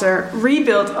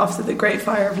after the Great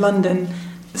Fire of London,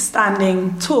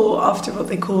 standing tall after what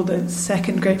they call the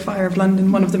Second Great Fire of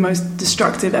London, one of the most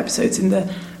destructive episodes in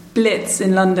the Blitz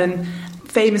in London.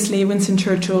 Famously, Winston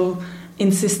Churchill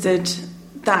insisted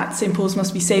that St Paul's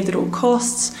must be saved at all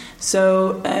costs,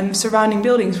 so surrounding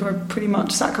buildings were pretty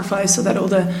much sacrificed so that all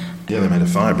the... Yeah, they made a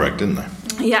fire break, didn't they?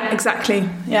 Yeah, exactly.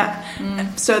 Yeah.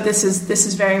 So this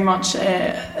is very much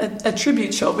a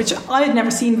tribute shot, which I had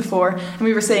never seen before. And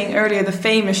we were saying earlier, the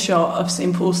famous shot of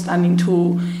St Paul standing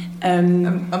tall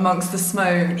amongst the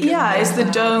smoke. Yeah, it's the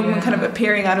dome kind of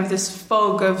appearing out of this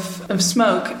fog of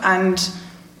smoke, and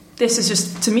this is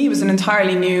just, to me, was an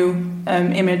entirely new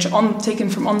image taken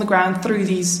from on the ground through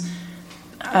these,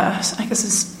 I guess,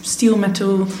 it's steel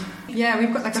metal. Yeah,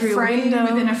 we've got like a Through a frame window.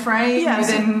 within a frame, Yeah,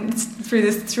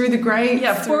 through the grate.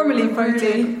 Yeah, formerly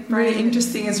really frame.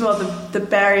 interesting as well. The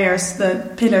barriers,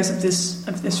 the pillars of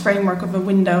this framework of a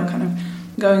window, kind of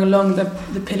going along the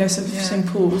pillars of St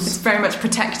Paul's. It's very much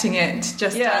protecting it,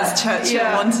 just as Churchill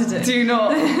wanted it. Do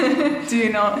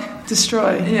not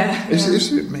destroy. Yeah.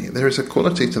 There is a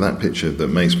quality to that picture that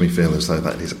makes me feel as though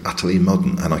that is utterly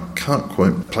modern, and I can't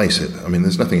quite place it. I mean,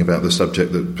 there's nothing about the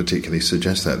subject that particularly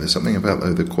suggests that. There's something about,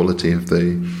 though, the quality of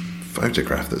the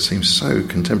photograph that seems so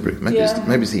contemporary. Maybe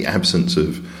it's the absence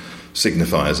of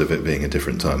signifiers of it being a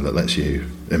different time that lets you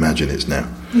imagine it's now.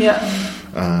 Yeah.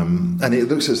 And it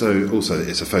looks as though also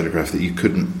it's a photograph that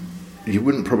you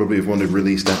wouldn't probably have wanted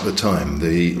released at the time.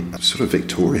 The sort of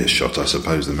victorious shot, I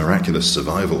suppose, the miraculous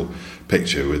survival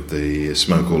picture with the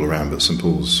smoke all around, but St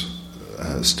Paul's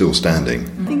still standing,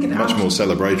 much more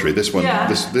celebratory. This one,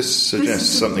 this suggests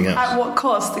something else. At what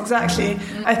cost, exactly?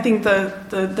 I think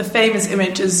the famous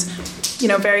image is,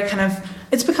 very kind of.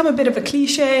 It's become a bit of a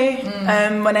cliche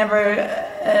whenever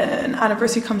an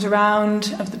anniversary comes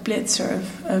around of the Blitz or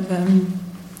of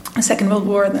the Second World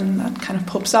War, then that kind of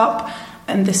pops up,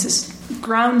 and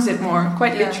grounds it more,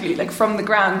 quite literally, like from the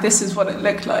ground. This is what it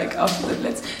looked like after the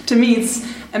Blitz. To me, it's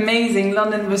amazing.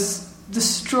 London was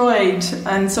destroyed,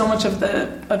 and so much of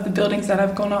the buildings that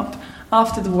have gone up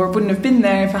after the war wouldn't have been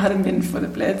there if it hadn't been for the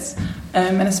Blitz,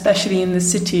 and especially in the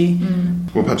city.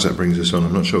 Well, perhaps that brings us on,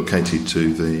 I'm not sure, Katie,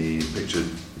 to the picture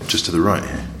just to the right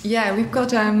here. Yeah, we've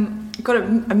got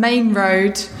a main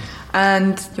road,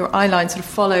 and your eye line sort of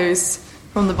follows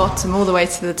from the bottom all the way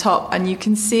to the top, and you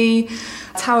can see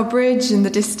Tower Bridge in the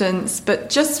distance, but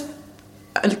just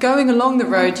going along the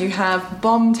road you have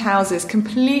bombed houses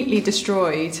completely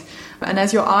destroyed, and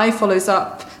as your eye follows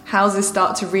up, houses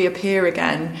start to reappear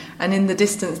again, and in the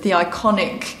distance the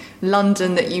iconic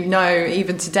London that you know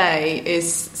even today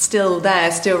is still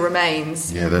there, still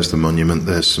remains. Yeah, there's the monument,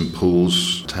 there's St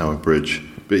Paul's, Tower Bridge.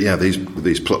 But yeah,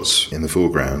 these plots in the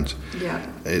foreground,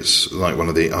 it's like one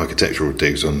of the architectural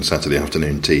digs on Saturday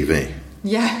afternoon TV.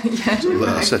 Yeah.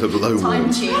 A set of low time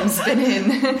walls. tune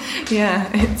spinning. Yeah,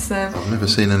 it's... I've never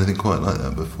seen anything quite like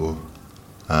that before.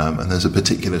 And there's a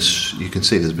particular, you can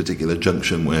see there's a particular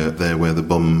junction where the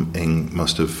bombing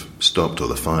must have stopped, or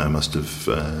the fire must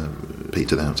have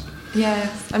petered out.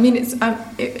 Yeah, I mean,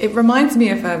 it reminds me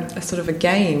of a sort of a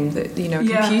game that, a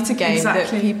computer game that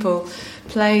people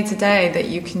play today, that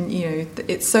you can,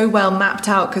 it's so well mapped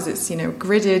out because it's,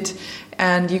 gridded,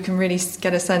 and you can really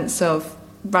get a sense of,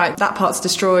 right, that part's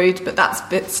destroyed, but that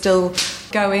bit's still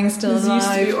going, still alive. It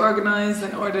used to be organised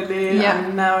and orderly,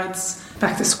 and now it's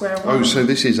back to square one. Oh, so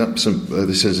this is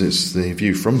this says it's the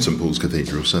view from St Paul's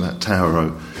Cathedral. So that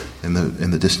tower in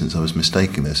the distance, I was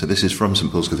mistaken there. So this is from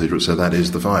St Paul's Cathedral. So that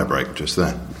is the fire break just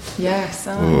there. Yes.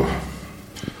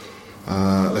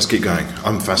 Let's keep going.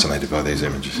 I'm fascinated by these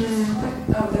images.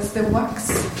 Oh, there's the wax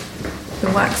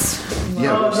the wax.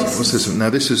 Yeah, what's this? Now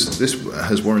this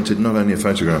has warranted not only a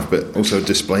photograph but also a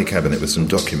display cabinet with some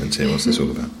documents here. What's this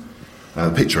all about?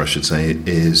 The picture, I should say,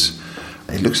 is,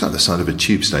 it looks like the side of a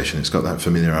tube station. It's got that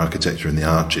familiar architecture in the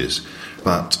arches,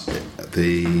 but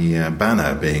the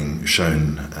banner being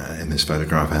shown in this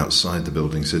photograph outside the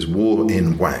building says "War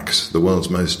in Wax, the world's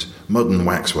most modern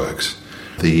waxworks.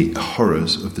 The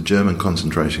horrors of the German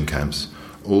concentration camps,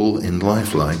 all in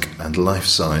lifelike and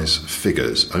life-size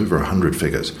figures, over 100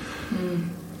 figures."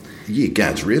 Ye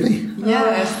gads, really?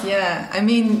 Yes, yeah. I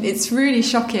mean, it's really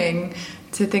shocking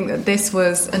to think that this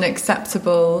was an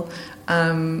acceptable,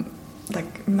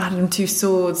 like Madame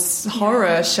Tussauds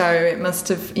horror show. It must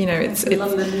have, it's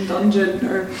London Dungeon,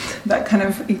 or that kind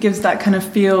of, it gives that kind of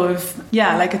feel of,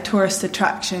 like a tourist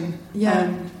attraction.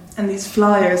 Yeah. And these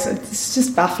flyers, it's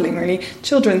just baffling, really.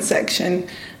 Children's section.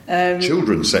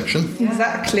 Children's section?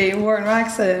 Exactly. War in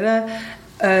Wax. A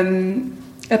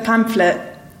pamphlet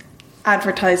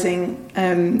advertising,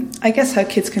 I guess, how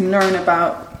kids can learn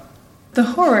about the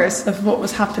horrors of what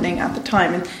was happening at the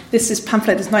time. And this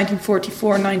pamphlet is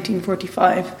 1944,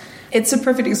 1945. It's a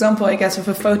perfect example, I guess, of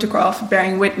a photograph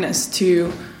bearing witness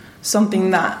to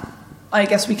something that I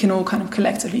guess we can all kind of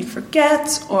collectively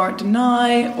forget or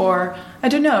deny, or I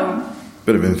don't know.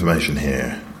 Bit of information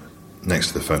here. Next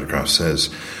to the photograph says,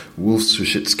 Wolf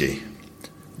Suschitzky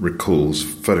recalls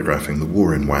photographing the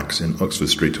war in wax in Oxford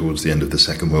Street towards the end of the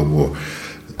Second World War.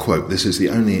 Quote, "This is the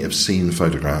only obscene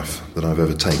photograph that I've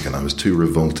ever taken. I was too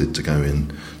revolted to go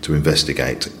in to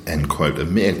investigate." End quote. A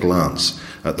mere glance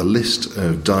at the list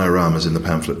of dioramas in the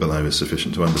pamphlet below is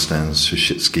sufficient to understand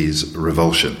Suschitzky's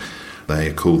revulsion.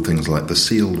 They called things like the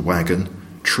sealed wagon,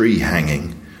 tree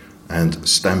hanging, and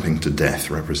stamping to death,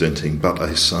 representing but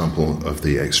a sample of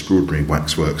the extraordinary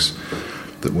waxworks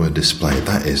that were displayed.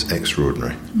 That is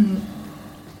extraordinary.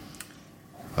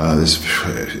 Words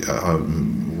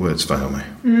fail me.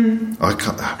 I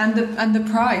can't. And the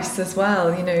price as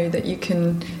well. That you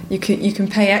can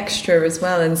pay extra as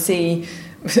well and see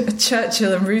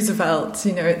Churchill and Roosevelt.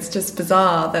 It's just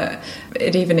bizarre that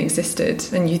it even existed.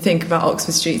 And you think about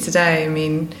Oxford Street today. I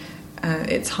mean,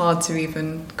 it's hard to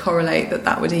even correlate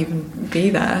that would even be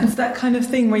there. It's that kind of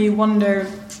thing where you wonder,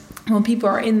 when people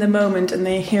are in the moment and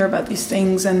they hear about these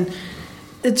things, and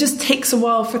it just takes a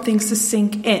while for things to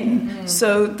sink in.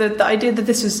 So the idea that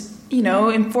this was,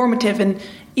 informative and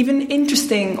even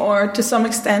interesting, or to some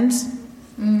extent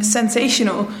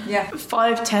sensational,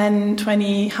 5, 10,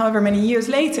 20, however many years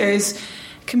later, is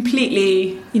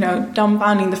completely,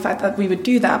 dumbfounding the fact that we would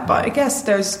do that. But I guess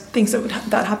there's things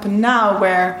that happen now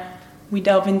where we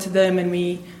delve into them and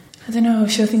we,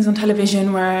 show things on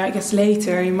television where I guess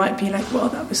later you might be like, well,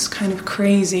 that was kind of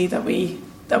crazy that we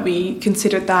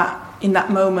considered that in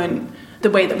that moment the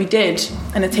way that we did.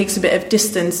 And it takes a bit of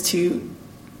distance to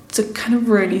kind of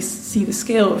really see the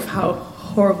scale of how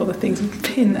horrible the things have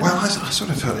been. Well, I sort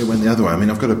of felt it went the other way. I mean,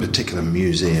 I've got a particular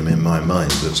museum in my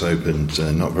mind that's opened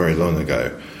not very long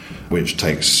ago, which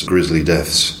takes grisly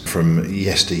deaths from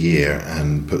yesteryear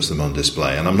and puts them on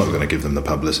display. And I'm not going to give them the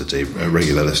publicity.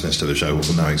 Regular listeners to the show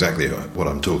will know exactly what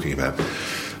I'm talking about.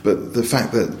 But the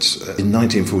fact that in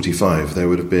 1945 there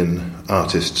would have been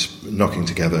artists knocking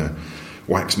together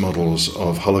wax models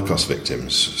of Holocaust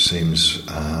victims seems,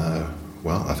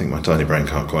 I think my tiny brain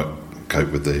can't quite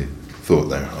cope with the thought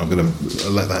there. I'm going to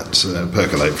let that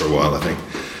percolate for a while, I think,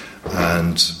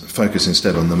 and focus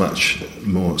instead on the much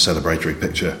more celebratory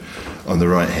picture on the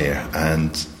right here.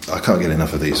 And I can't get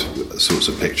enough of these sorts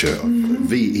of picture.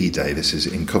 VE Day, this is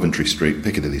in Coventry Street,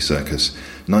 Piccadilly Circus,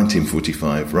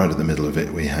 1945. Right at the middle of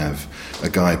it we have a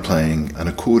guy playing an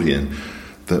accordion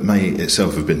that may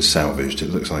itself have been salvaged.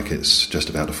 It looks like it's just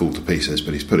about to fall to pieces,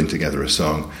 but he's putting together a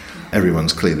song.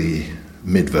 Everyone's clearly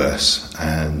mid-verse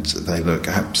and they look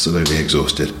absolutely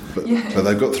exhausted, but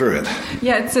they've got through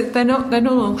it. They're not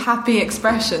all happy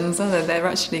expressions, are they? They're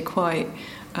actually quite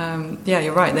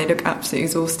you're right, they look absolutely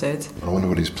exhausted. I wonder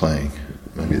what he's playing.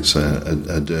 Maybe it's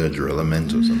a dirge or a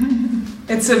lament or something.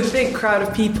 It's a big crowd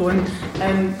of people,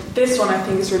 and this one I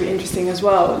think is really interesting as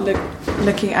well,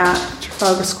 looking at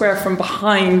Trafalgar Square from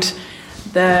behind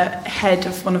the head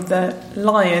of one of the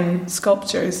lion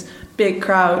sculptures. Big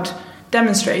crowd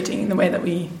demonstrating in the way that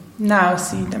we now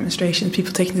see demonstrations,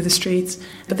 people taking to the streets.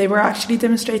 But they were actually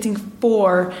demonstrating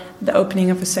for the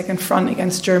opening of a second front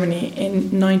against Germany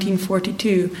in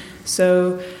 1942.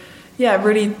 So,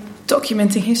 really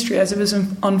documenting history as it was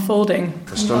unfolding.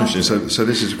 Astonishing. So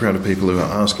this is a crowd of people who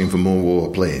are asking for more war,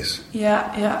 please.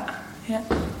 Yeah.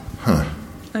 Huh.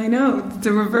 I know.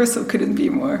 The reversal couldn't be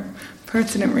more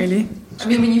pertinent, really. I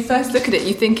mean, when you first look at it,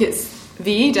 you think it's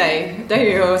VE Day, don't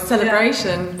you, or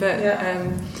celebration, but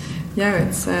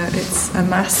it's a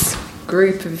mass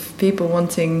group of people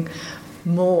wanting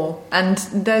more, and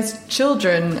there's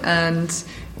children and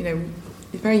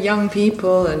very young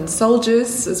people and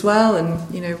soldiers as well, and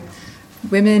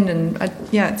women, and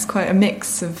it's quite a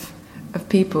mix of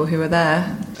people who are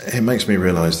there. It makes me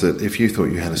realise that if you thought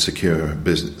you had a secure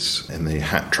business in the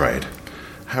hat trade,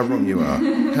 how wrong you are.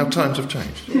 How times have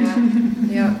changed.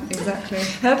 Yeah, exactly.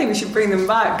 I think we should bring them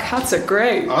back. Hats are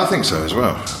great. I think so as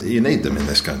well. You need them in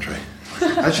this country.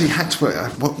 Actually, hats,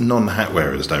 what non-hat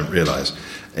wearers don't realise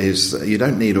is that you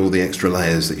don't need all the extra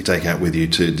layers that you take out with you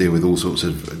to deal with all sorts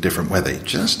of different weather.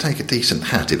 Just take a decent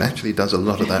hat. It actually does a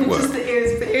lot of that work. Just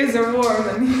the ears are warm.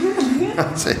 And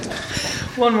That's it.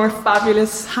 one more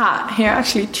fabulous hat here,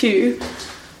 actually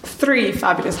 3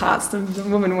 fabulous hats. The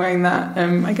woman wearing that,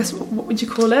 I guess, what would you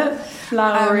call it?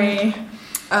 Flowery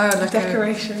like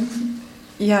decoration.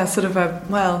 Sort of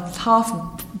it's half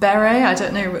beret. I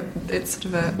don't know. It's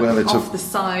sort of off the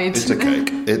side. It's a cake.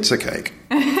 It's a cake.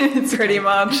 It's pretty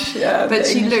much, yeah. But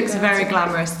she looks very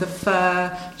glamorous. The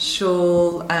fur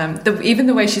shawl, even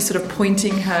the way she's sort of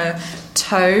pointing her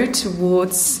toe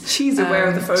towards. She's aware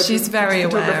of the photo. She's very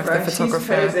aware of the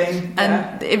photographer. She's posing,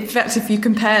 and in fact, if you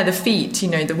compare the feet,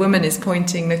 the woman is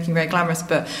pointing, looking very glamorous,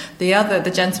 but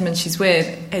the gentleman she's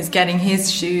with is getting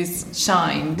his shoes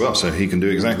shined. Well, so he can do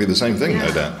exactly the same thing,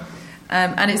 no doubt.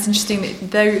 And it's interesting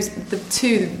that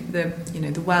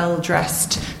the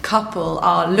well-dressed couple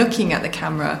are looking at the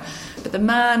camera, but the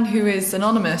man who is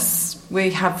anonymous,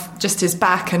 we have just his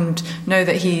back and know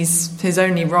that his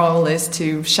only role is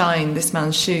to shine this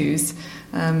man's shoes.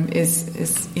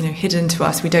 Is hidden to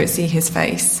us. We don't see his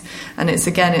face, and it's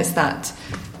that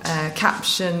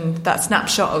caption, that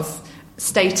snapshot of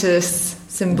status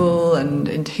symbol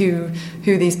and who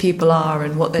these people are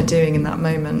and what they're doing in that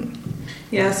moment.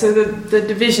 Yeah, so the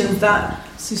divisions that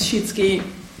Suschitzky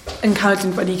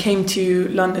encountered when he came to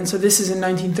London, so this is in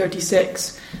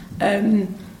 1936,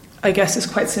 I guess is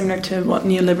quite similar to what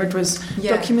Neil Libbard was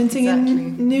documenting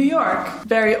in New York.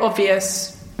 Very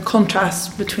obvious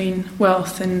contrast between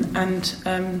wealth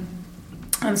and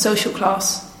social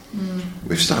class.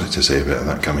 We've started to see a bit of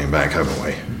that coming back, haven't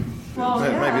we? Well,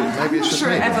 maybe it's just I'm not sure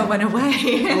me. it ever went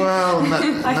away. Well,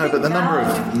 no, but the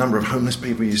number of homeless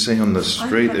people you see on the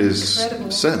street is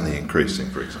incredible. certainly increasing,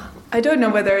 for example. I don't know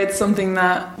whether it's something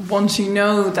that once you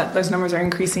know that those numbers are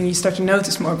increasing, you start to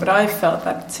notice more. But I've felt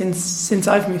that since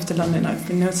I've moved to London, I've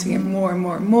been noticing it more and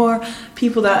more and more.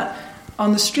 People that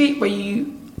on the street where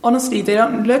honestly, they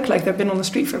don't look like they've been on the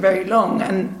street for very long,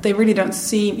 and they really don't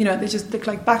seem, they just look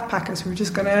like backpackers who are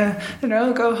just gonna,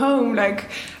 go home.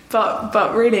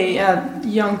 But really,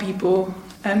 young people,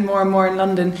 and more in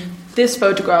London. This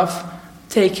photograph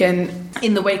taken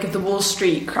in the wake of the Wall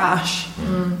Street crash.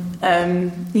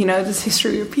 Does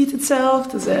history repeat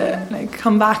itself? Does it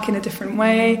come back in a different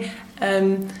way?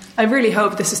 I really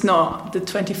hope this is not the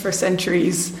 21st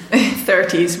century's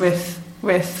 30s with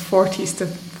 40s to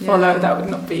follow. That would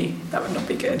not be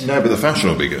good. No, but the fashion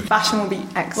will be good. Fashion will be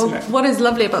excellent. Well, what is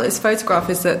lovely about this photograph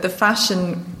is that the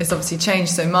fashion is obviously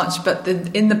changed so much, but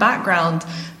in the background,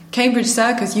 Cambridge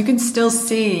Circus, you can still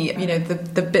see,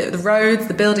 the roads,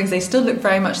 the buildings, they still look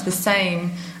very much the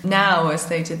same now as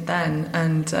they did then.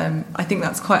 And I think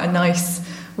that's quite a nice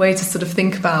way to sort of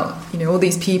think about, all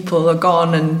these people are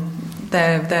gone and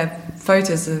their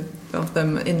photos of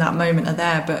them in that moment are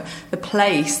there, but the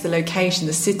place, the location,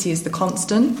 the city is the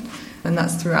constant, and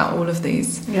that's throughout all of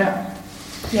these. Yeah.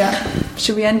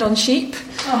 Should we end on sheep?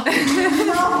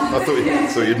 I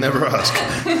thought you'd never ask.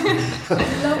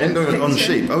 End on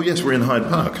sheep. Oh yes, we're in Hyde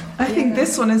Park. I think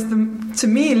this one is to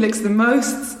me looks the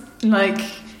most like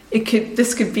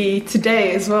this could be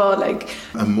today as well,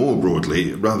 And more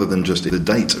broadly, rather than just the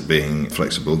date being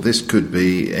flexible, this could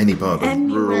be any part of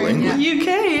rural England.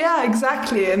 UK, yeah,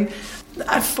 exactly. And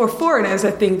for foreigners,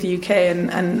 I think the UK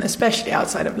and especially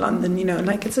outside of London,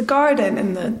 it's a garden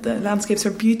and the landscapes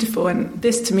are beautiful. And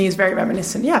this to me is very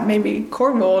reminiscent. Yeah, maybe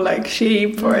Cornwall,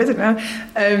 sheep, or I don't know.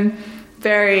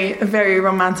 A very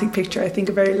romantic picture. I think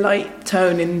a very light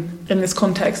tone in this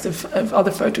context of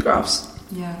other photographs.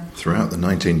 Yeah. Throughout the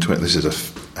 1920s, this is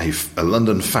a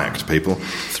London fact, people.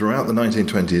 Throughout the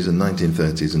 1920s and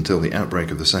 1930s, until the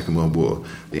outbreak of the Second World War,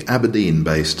 the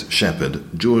Aberdeen-based shepherd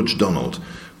George Donald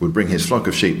would bring his flock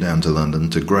of sheep down to London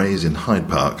to graze in Hyde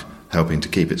Park, helping to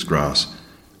keep its grass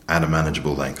at a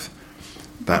manageable length.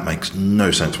 That makes no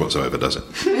sense whatsoever, does it?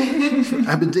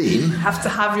 Aberdeen... Have to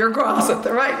have your grass at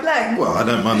the right length. Well, I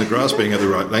don't mind the grass being at the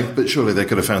right length, but surely they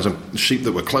could have found some sheep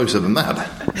that were closer than that.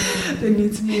 They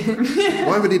need to be...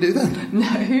 Why would he do that? No,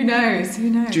 who knows? Do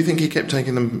you think he kept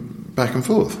taking them back and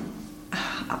forth?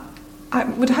 I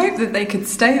would hope that they could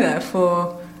stay there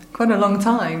for quite a long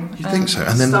time. You think so?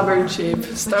 And then Stubborn sheep.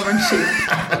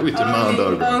 we demand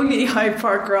only Hyde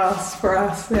Park grass for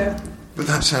us, yeah. But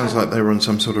that sounds like they were on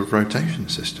some sort of rotation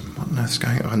system. What on earth's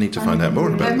going on? I need to find out more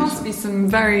about There this. must be some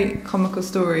very comical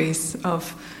stories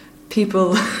of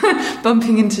people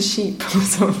bumping into sheep or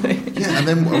something. Yeah, and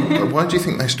then why do you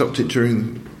think they stopped it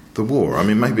during the war? I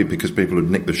mean, maybe because people had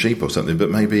nicked the sheep or something, but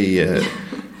maybe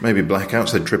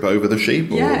blackouts, they'd trip over the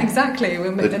sheep? Or Yeah, exactly.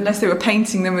 Unless they were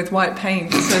painting them with white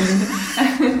paint.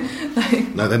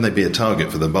 And, No, then they'd be a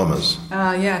target for the bombers.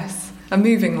 yes. A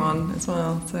moving one as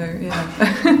well, so yeah.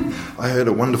 I heard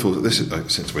a wonderful,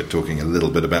 since we're talking a little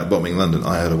bit about bombing London,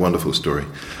 I heard a wonderful story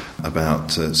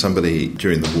about somebody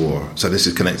during the war. So this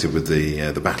is connected with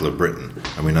the Battle of Britain,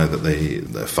 and we know that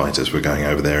the fighters were going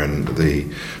over there, and the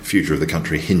future of the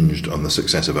country hinged on the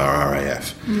success of our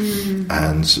RAF.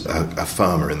 And a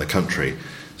farmer in the country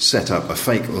set up a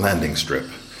fake landing strip.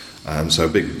 So a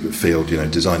big field,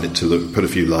 designed it to put a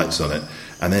few lights on it.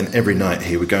 And then every night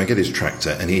he would go and get his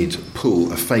tractor and he'd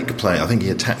pull a fake plane. I think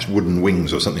he attached wooden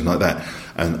wings or something like that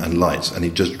and lights. And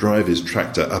he'd just drive his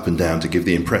tractor up and down to give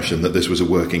the impression that this was a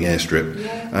working airstrip.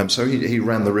 Yeah. So he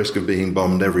ran the risk of being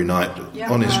bombed every night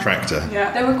on his tractor.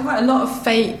 Yeah. There were quite a lot of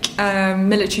fake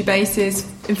military bases,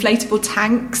 inflatable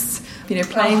tanks,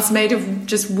 planes made of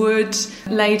just wood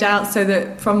laid out so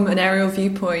that from an aerial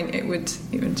viewpoint it would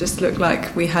just look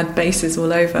like we had bases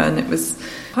all over, and it was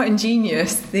quite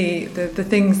ingenious, the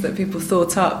things that people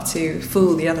thought up to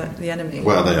fool the enemy.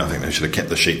 Well, I think they should have kept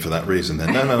the sheep for that reason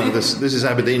then. No, this is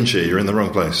Aberdeenshire, you're in the wrong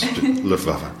place,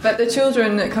 Luftwaffe. But the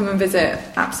children that come and visit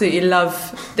absolutely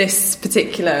love this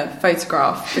particular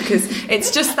photograph because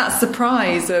it's just that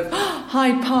surprise of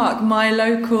Hyde Park, my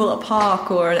local park,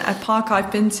 or a park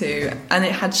I've been to, and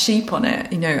it had sheep on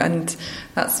it, and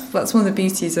that's one of the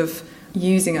beauties of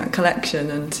using that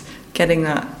collection and getting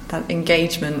that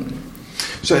engagement.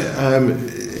 So,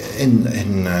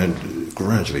 in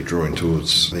gradually drawing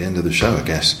towards the end of the show, I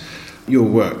guess, your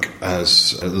work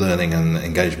as learning and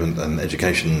engagement and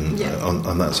education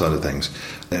on that side of things,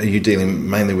 are you dealing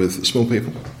mainly with small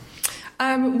people?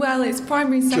 Well, it's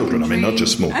primary and secondary. Children, I mean, not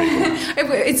just small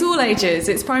people. It's all ages.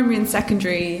 It's primary and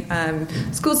secondary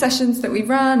school sessions that we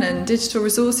run and digital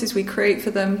resources we create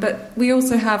for them. But we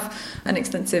also have an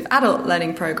extensive adult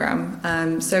learning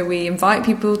programme. So we invite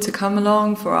people to come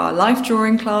along for our life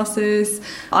drawing classes,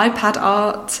 iPad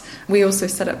art. We also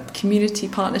set up community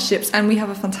partnerships, and we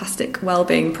have a fantastic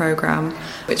wellbeing programme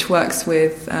which works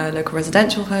with local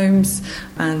residential homes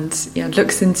and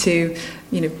looks into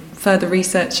further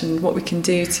research and what we can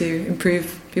do to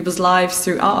improve people's lives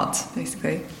through art,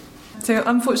 basically. So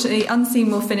unfortunately, Unseen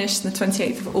will finish on the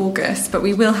 28th of August, but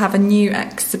we will have a new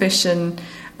exhibition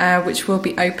which will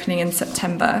be opening in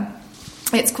September.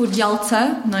 It's called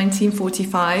Yalta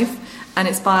 1945, and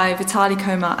it's by Vitaly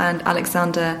Koma and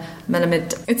Alexander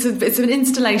Melamid. It's an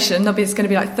installation. There's going to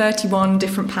be like 31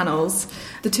 different panels.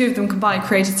 The two of them combined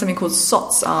created something called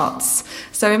SOTS Arts.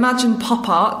 So imagine pop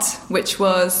art, which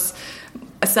was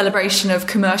a celebration of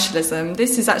commercialism.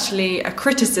 This is actually a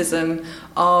criticism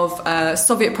of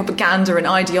Soviet propaganda and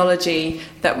ideology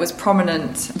that was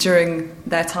prominent during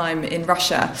their time in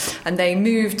Russia. And they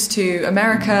moved to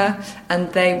America,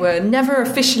 and they were never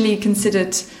officially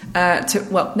considered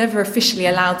never officially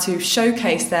allowed to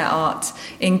showcase their art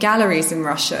in galleries in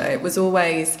Russia. It was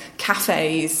always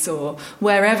cafes or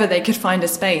wherever they could find a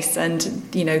space, and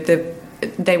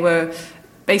they were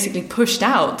basically pushed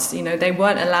out. They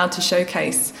weren't allowed to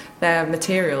showcase their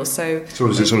materials. So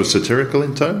is it sort of satirical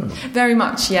in tone? Very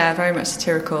much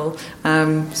satirical,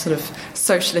 sort of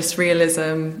socialist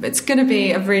realism. It's going to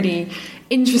be a really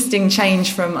interesting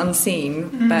change from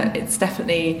Unseen, but it's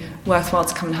definitely worthwhile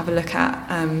to come and have a look at,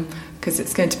 because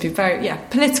it's going to be very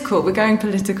political. We're going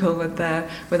political with our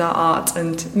art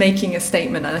and making a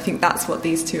statement, and I think that's what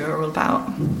these two are all about.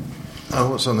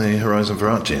 What's on the horizon for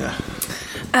Art Gina?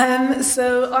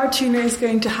 So Art Tuner is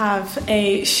going to have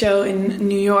a show in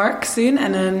New York soon,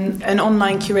 and an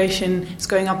online curation is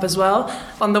going up as well.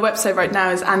 On the website right now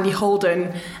is Andy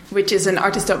Holden, which is an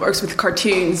artist that works with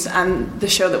cartoons, and the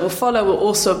show that will follow will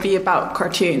also be about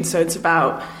cartoons. So it's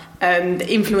about the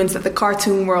influence that the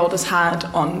cartoon world has had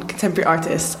on contemporary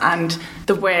artists, and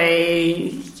the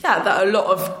way that a lot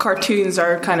of cartoons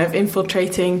are kind of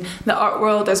infiltrating the art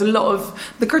world. There's a lot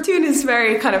of the cartoon is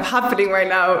very kind of happening right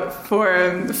now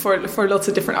for lots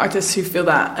of different artists who feel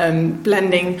that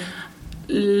blending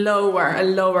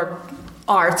lower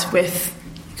art with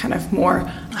kind of more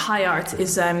high art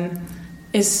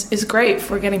is great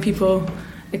for getting people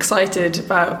excited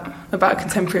about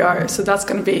contemporary art. So that's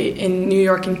going to be in New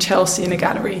York, in Chelsea, in a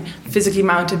gallery, physically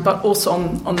mounted, but also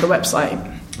on the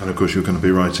website. And of course, you're going to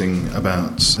be writing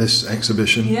about this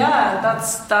exhibition. Yeah,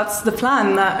 that's the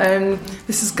plan. That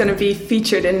this is going to be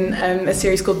featured in a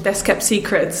series called Best Kept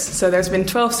Secrets. So there's been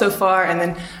 12 so far, and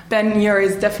then Ben-Hur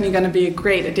is definitely going to be a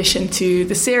great addition to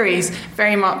the series.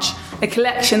 Very much a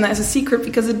collection that is a secret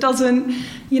because it doesn't,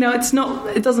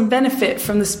 it doesn't benefit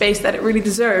from the space that it really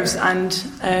deserves. And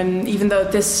even though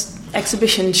this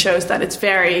exhibition shows that it's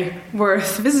very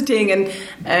worth visiting,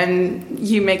 and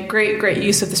you make great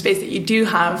use of the space that you do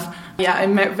have. Yeah, I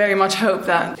very much hope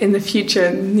that in the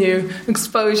future new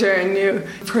exposure and new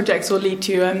projects will lead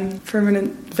to a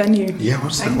permanent venue. Yeah,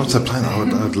 what's the plan?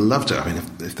 I'd love to. I mean,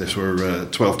 if this were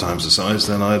 12 times the size,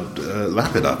 then I'd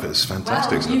lap it up. It's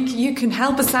fantastic. Well, you can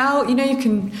help us out. You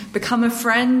can become a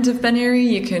friend of Ben-Hur.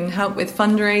 You can help with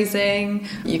fundraising.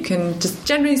 You can just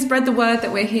generally spread the word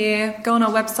that we're here. Go on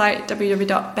our website,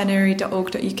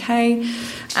 www.benhuri.org.uk.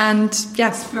 And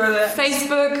yes,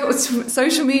 Facebook,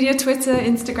 social media, Twitter,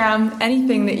 Instagram,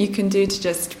 anything that you can do to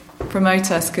just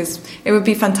promote us, because it would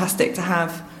be fantastic to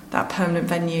have that permanent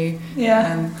venue.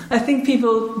 Yeah, I think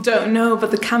people don't know,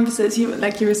 but the canvases,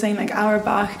 like you were saying, like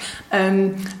Auerbach,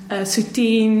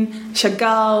 Soutine,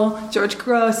 Chagall, George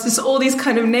Grosz, just all these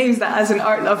kind of names that as an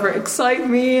art lover excite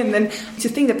me, and then to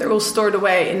think that they're all stored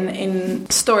away in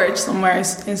storage somewhere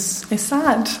is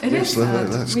sad. It is sad.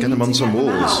 Let's get them on some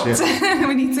walls. Yeah.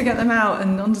 We need to get them out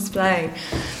and on display.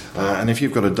 And if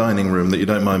you've got a dining room that you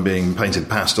don't mind being painted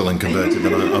pastel and converted,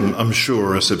 then I'm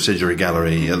sure a subsidiary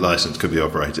gallery license could be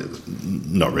operated.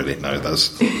 Not really, no,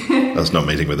 that's not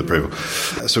meeting with approval.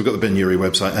 So we've got the Ben-Hur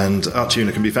website, and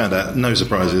Arttuner can be found at, no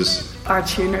surprises,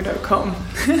 arttuner.com.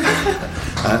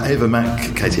 Ava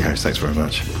Mack, Katie Harris, thanks very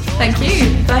much. Thank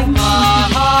you. Thanks. My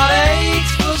heart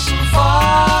aches for some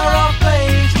far-off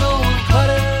place, no one cut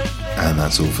it. And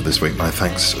that's all for this week. My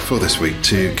thanks for this week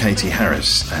to Katie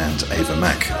Harris and Ava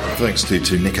Mack. Thanks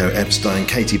to Nico Epstein,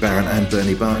 Katie Barron and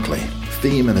Bernie Barclay.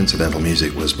 Theme and incidental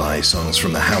music was by Songs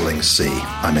from the Howling Sea.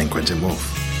 I'm N. Quentin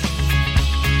Woolf.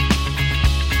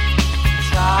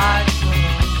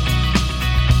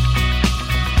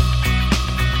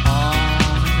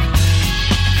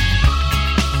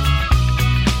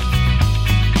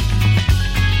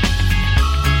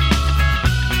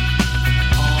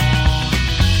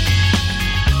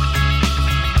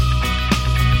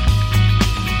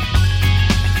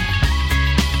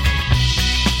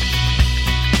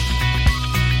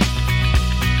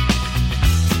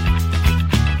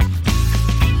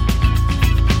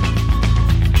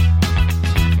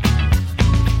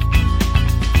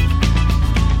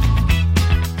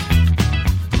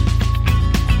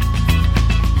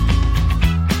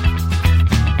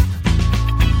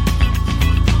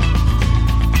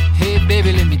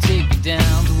 Baby, let me take you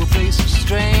down to a place of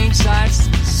strange sights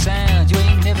and sounds. You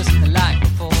ain't never seen the like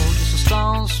before, just a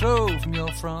stone's throw from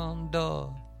your front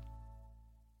door.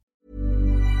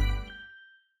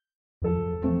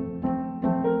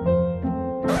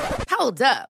 Hold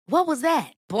up. What was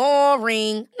that?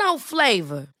 Boring. No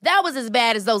flavor. That was as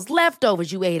bad as those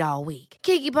leftovers you ate all week.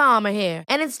 Keke Palmer here,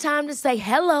 and it's time to say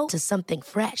hello to something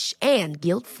fresh and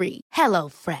guilt-free. Hello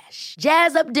Fresh.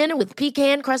 Jazz up dinner with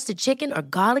pecan-crusted chicken or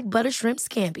garlic butter shrimp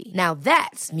scampi. Now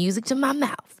that's music to my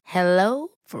mouth. Hello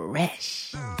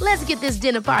Fresh. Let's get this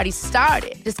dinner party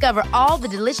started. Discover all the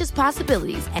delicious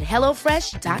possibilities at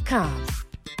HelloFresh.com.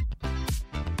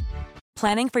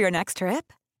 Planning for your next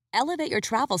trip? Elevate your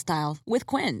travel style with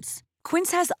Quince.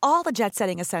 Quince has all the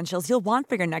jet-setting essentials you'll want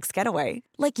for your next getaway,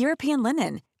 like European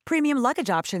linen, premium luggage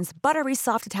options, buttery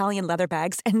soft Italian leather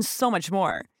bags, and so much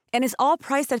more. And is all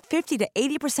priced at 50 to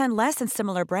 80% less than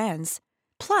similar brands.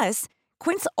 Plus,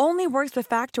 Quince only works with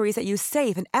factories that use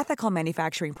safe and ethical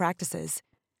manufacturing practices.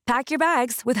 Pack your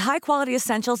bags with high-quality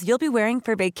essentials you'll be wearing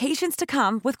for vacations to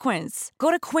come with Quince.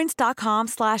 Go to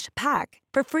quince.com/pack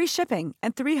for free shipping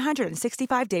and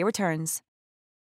 365-day returns.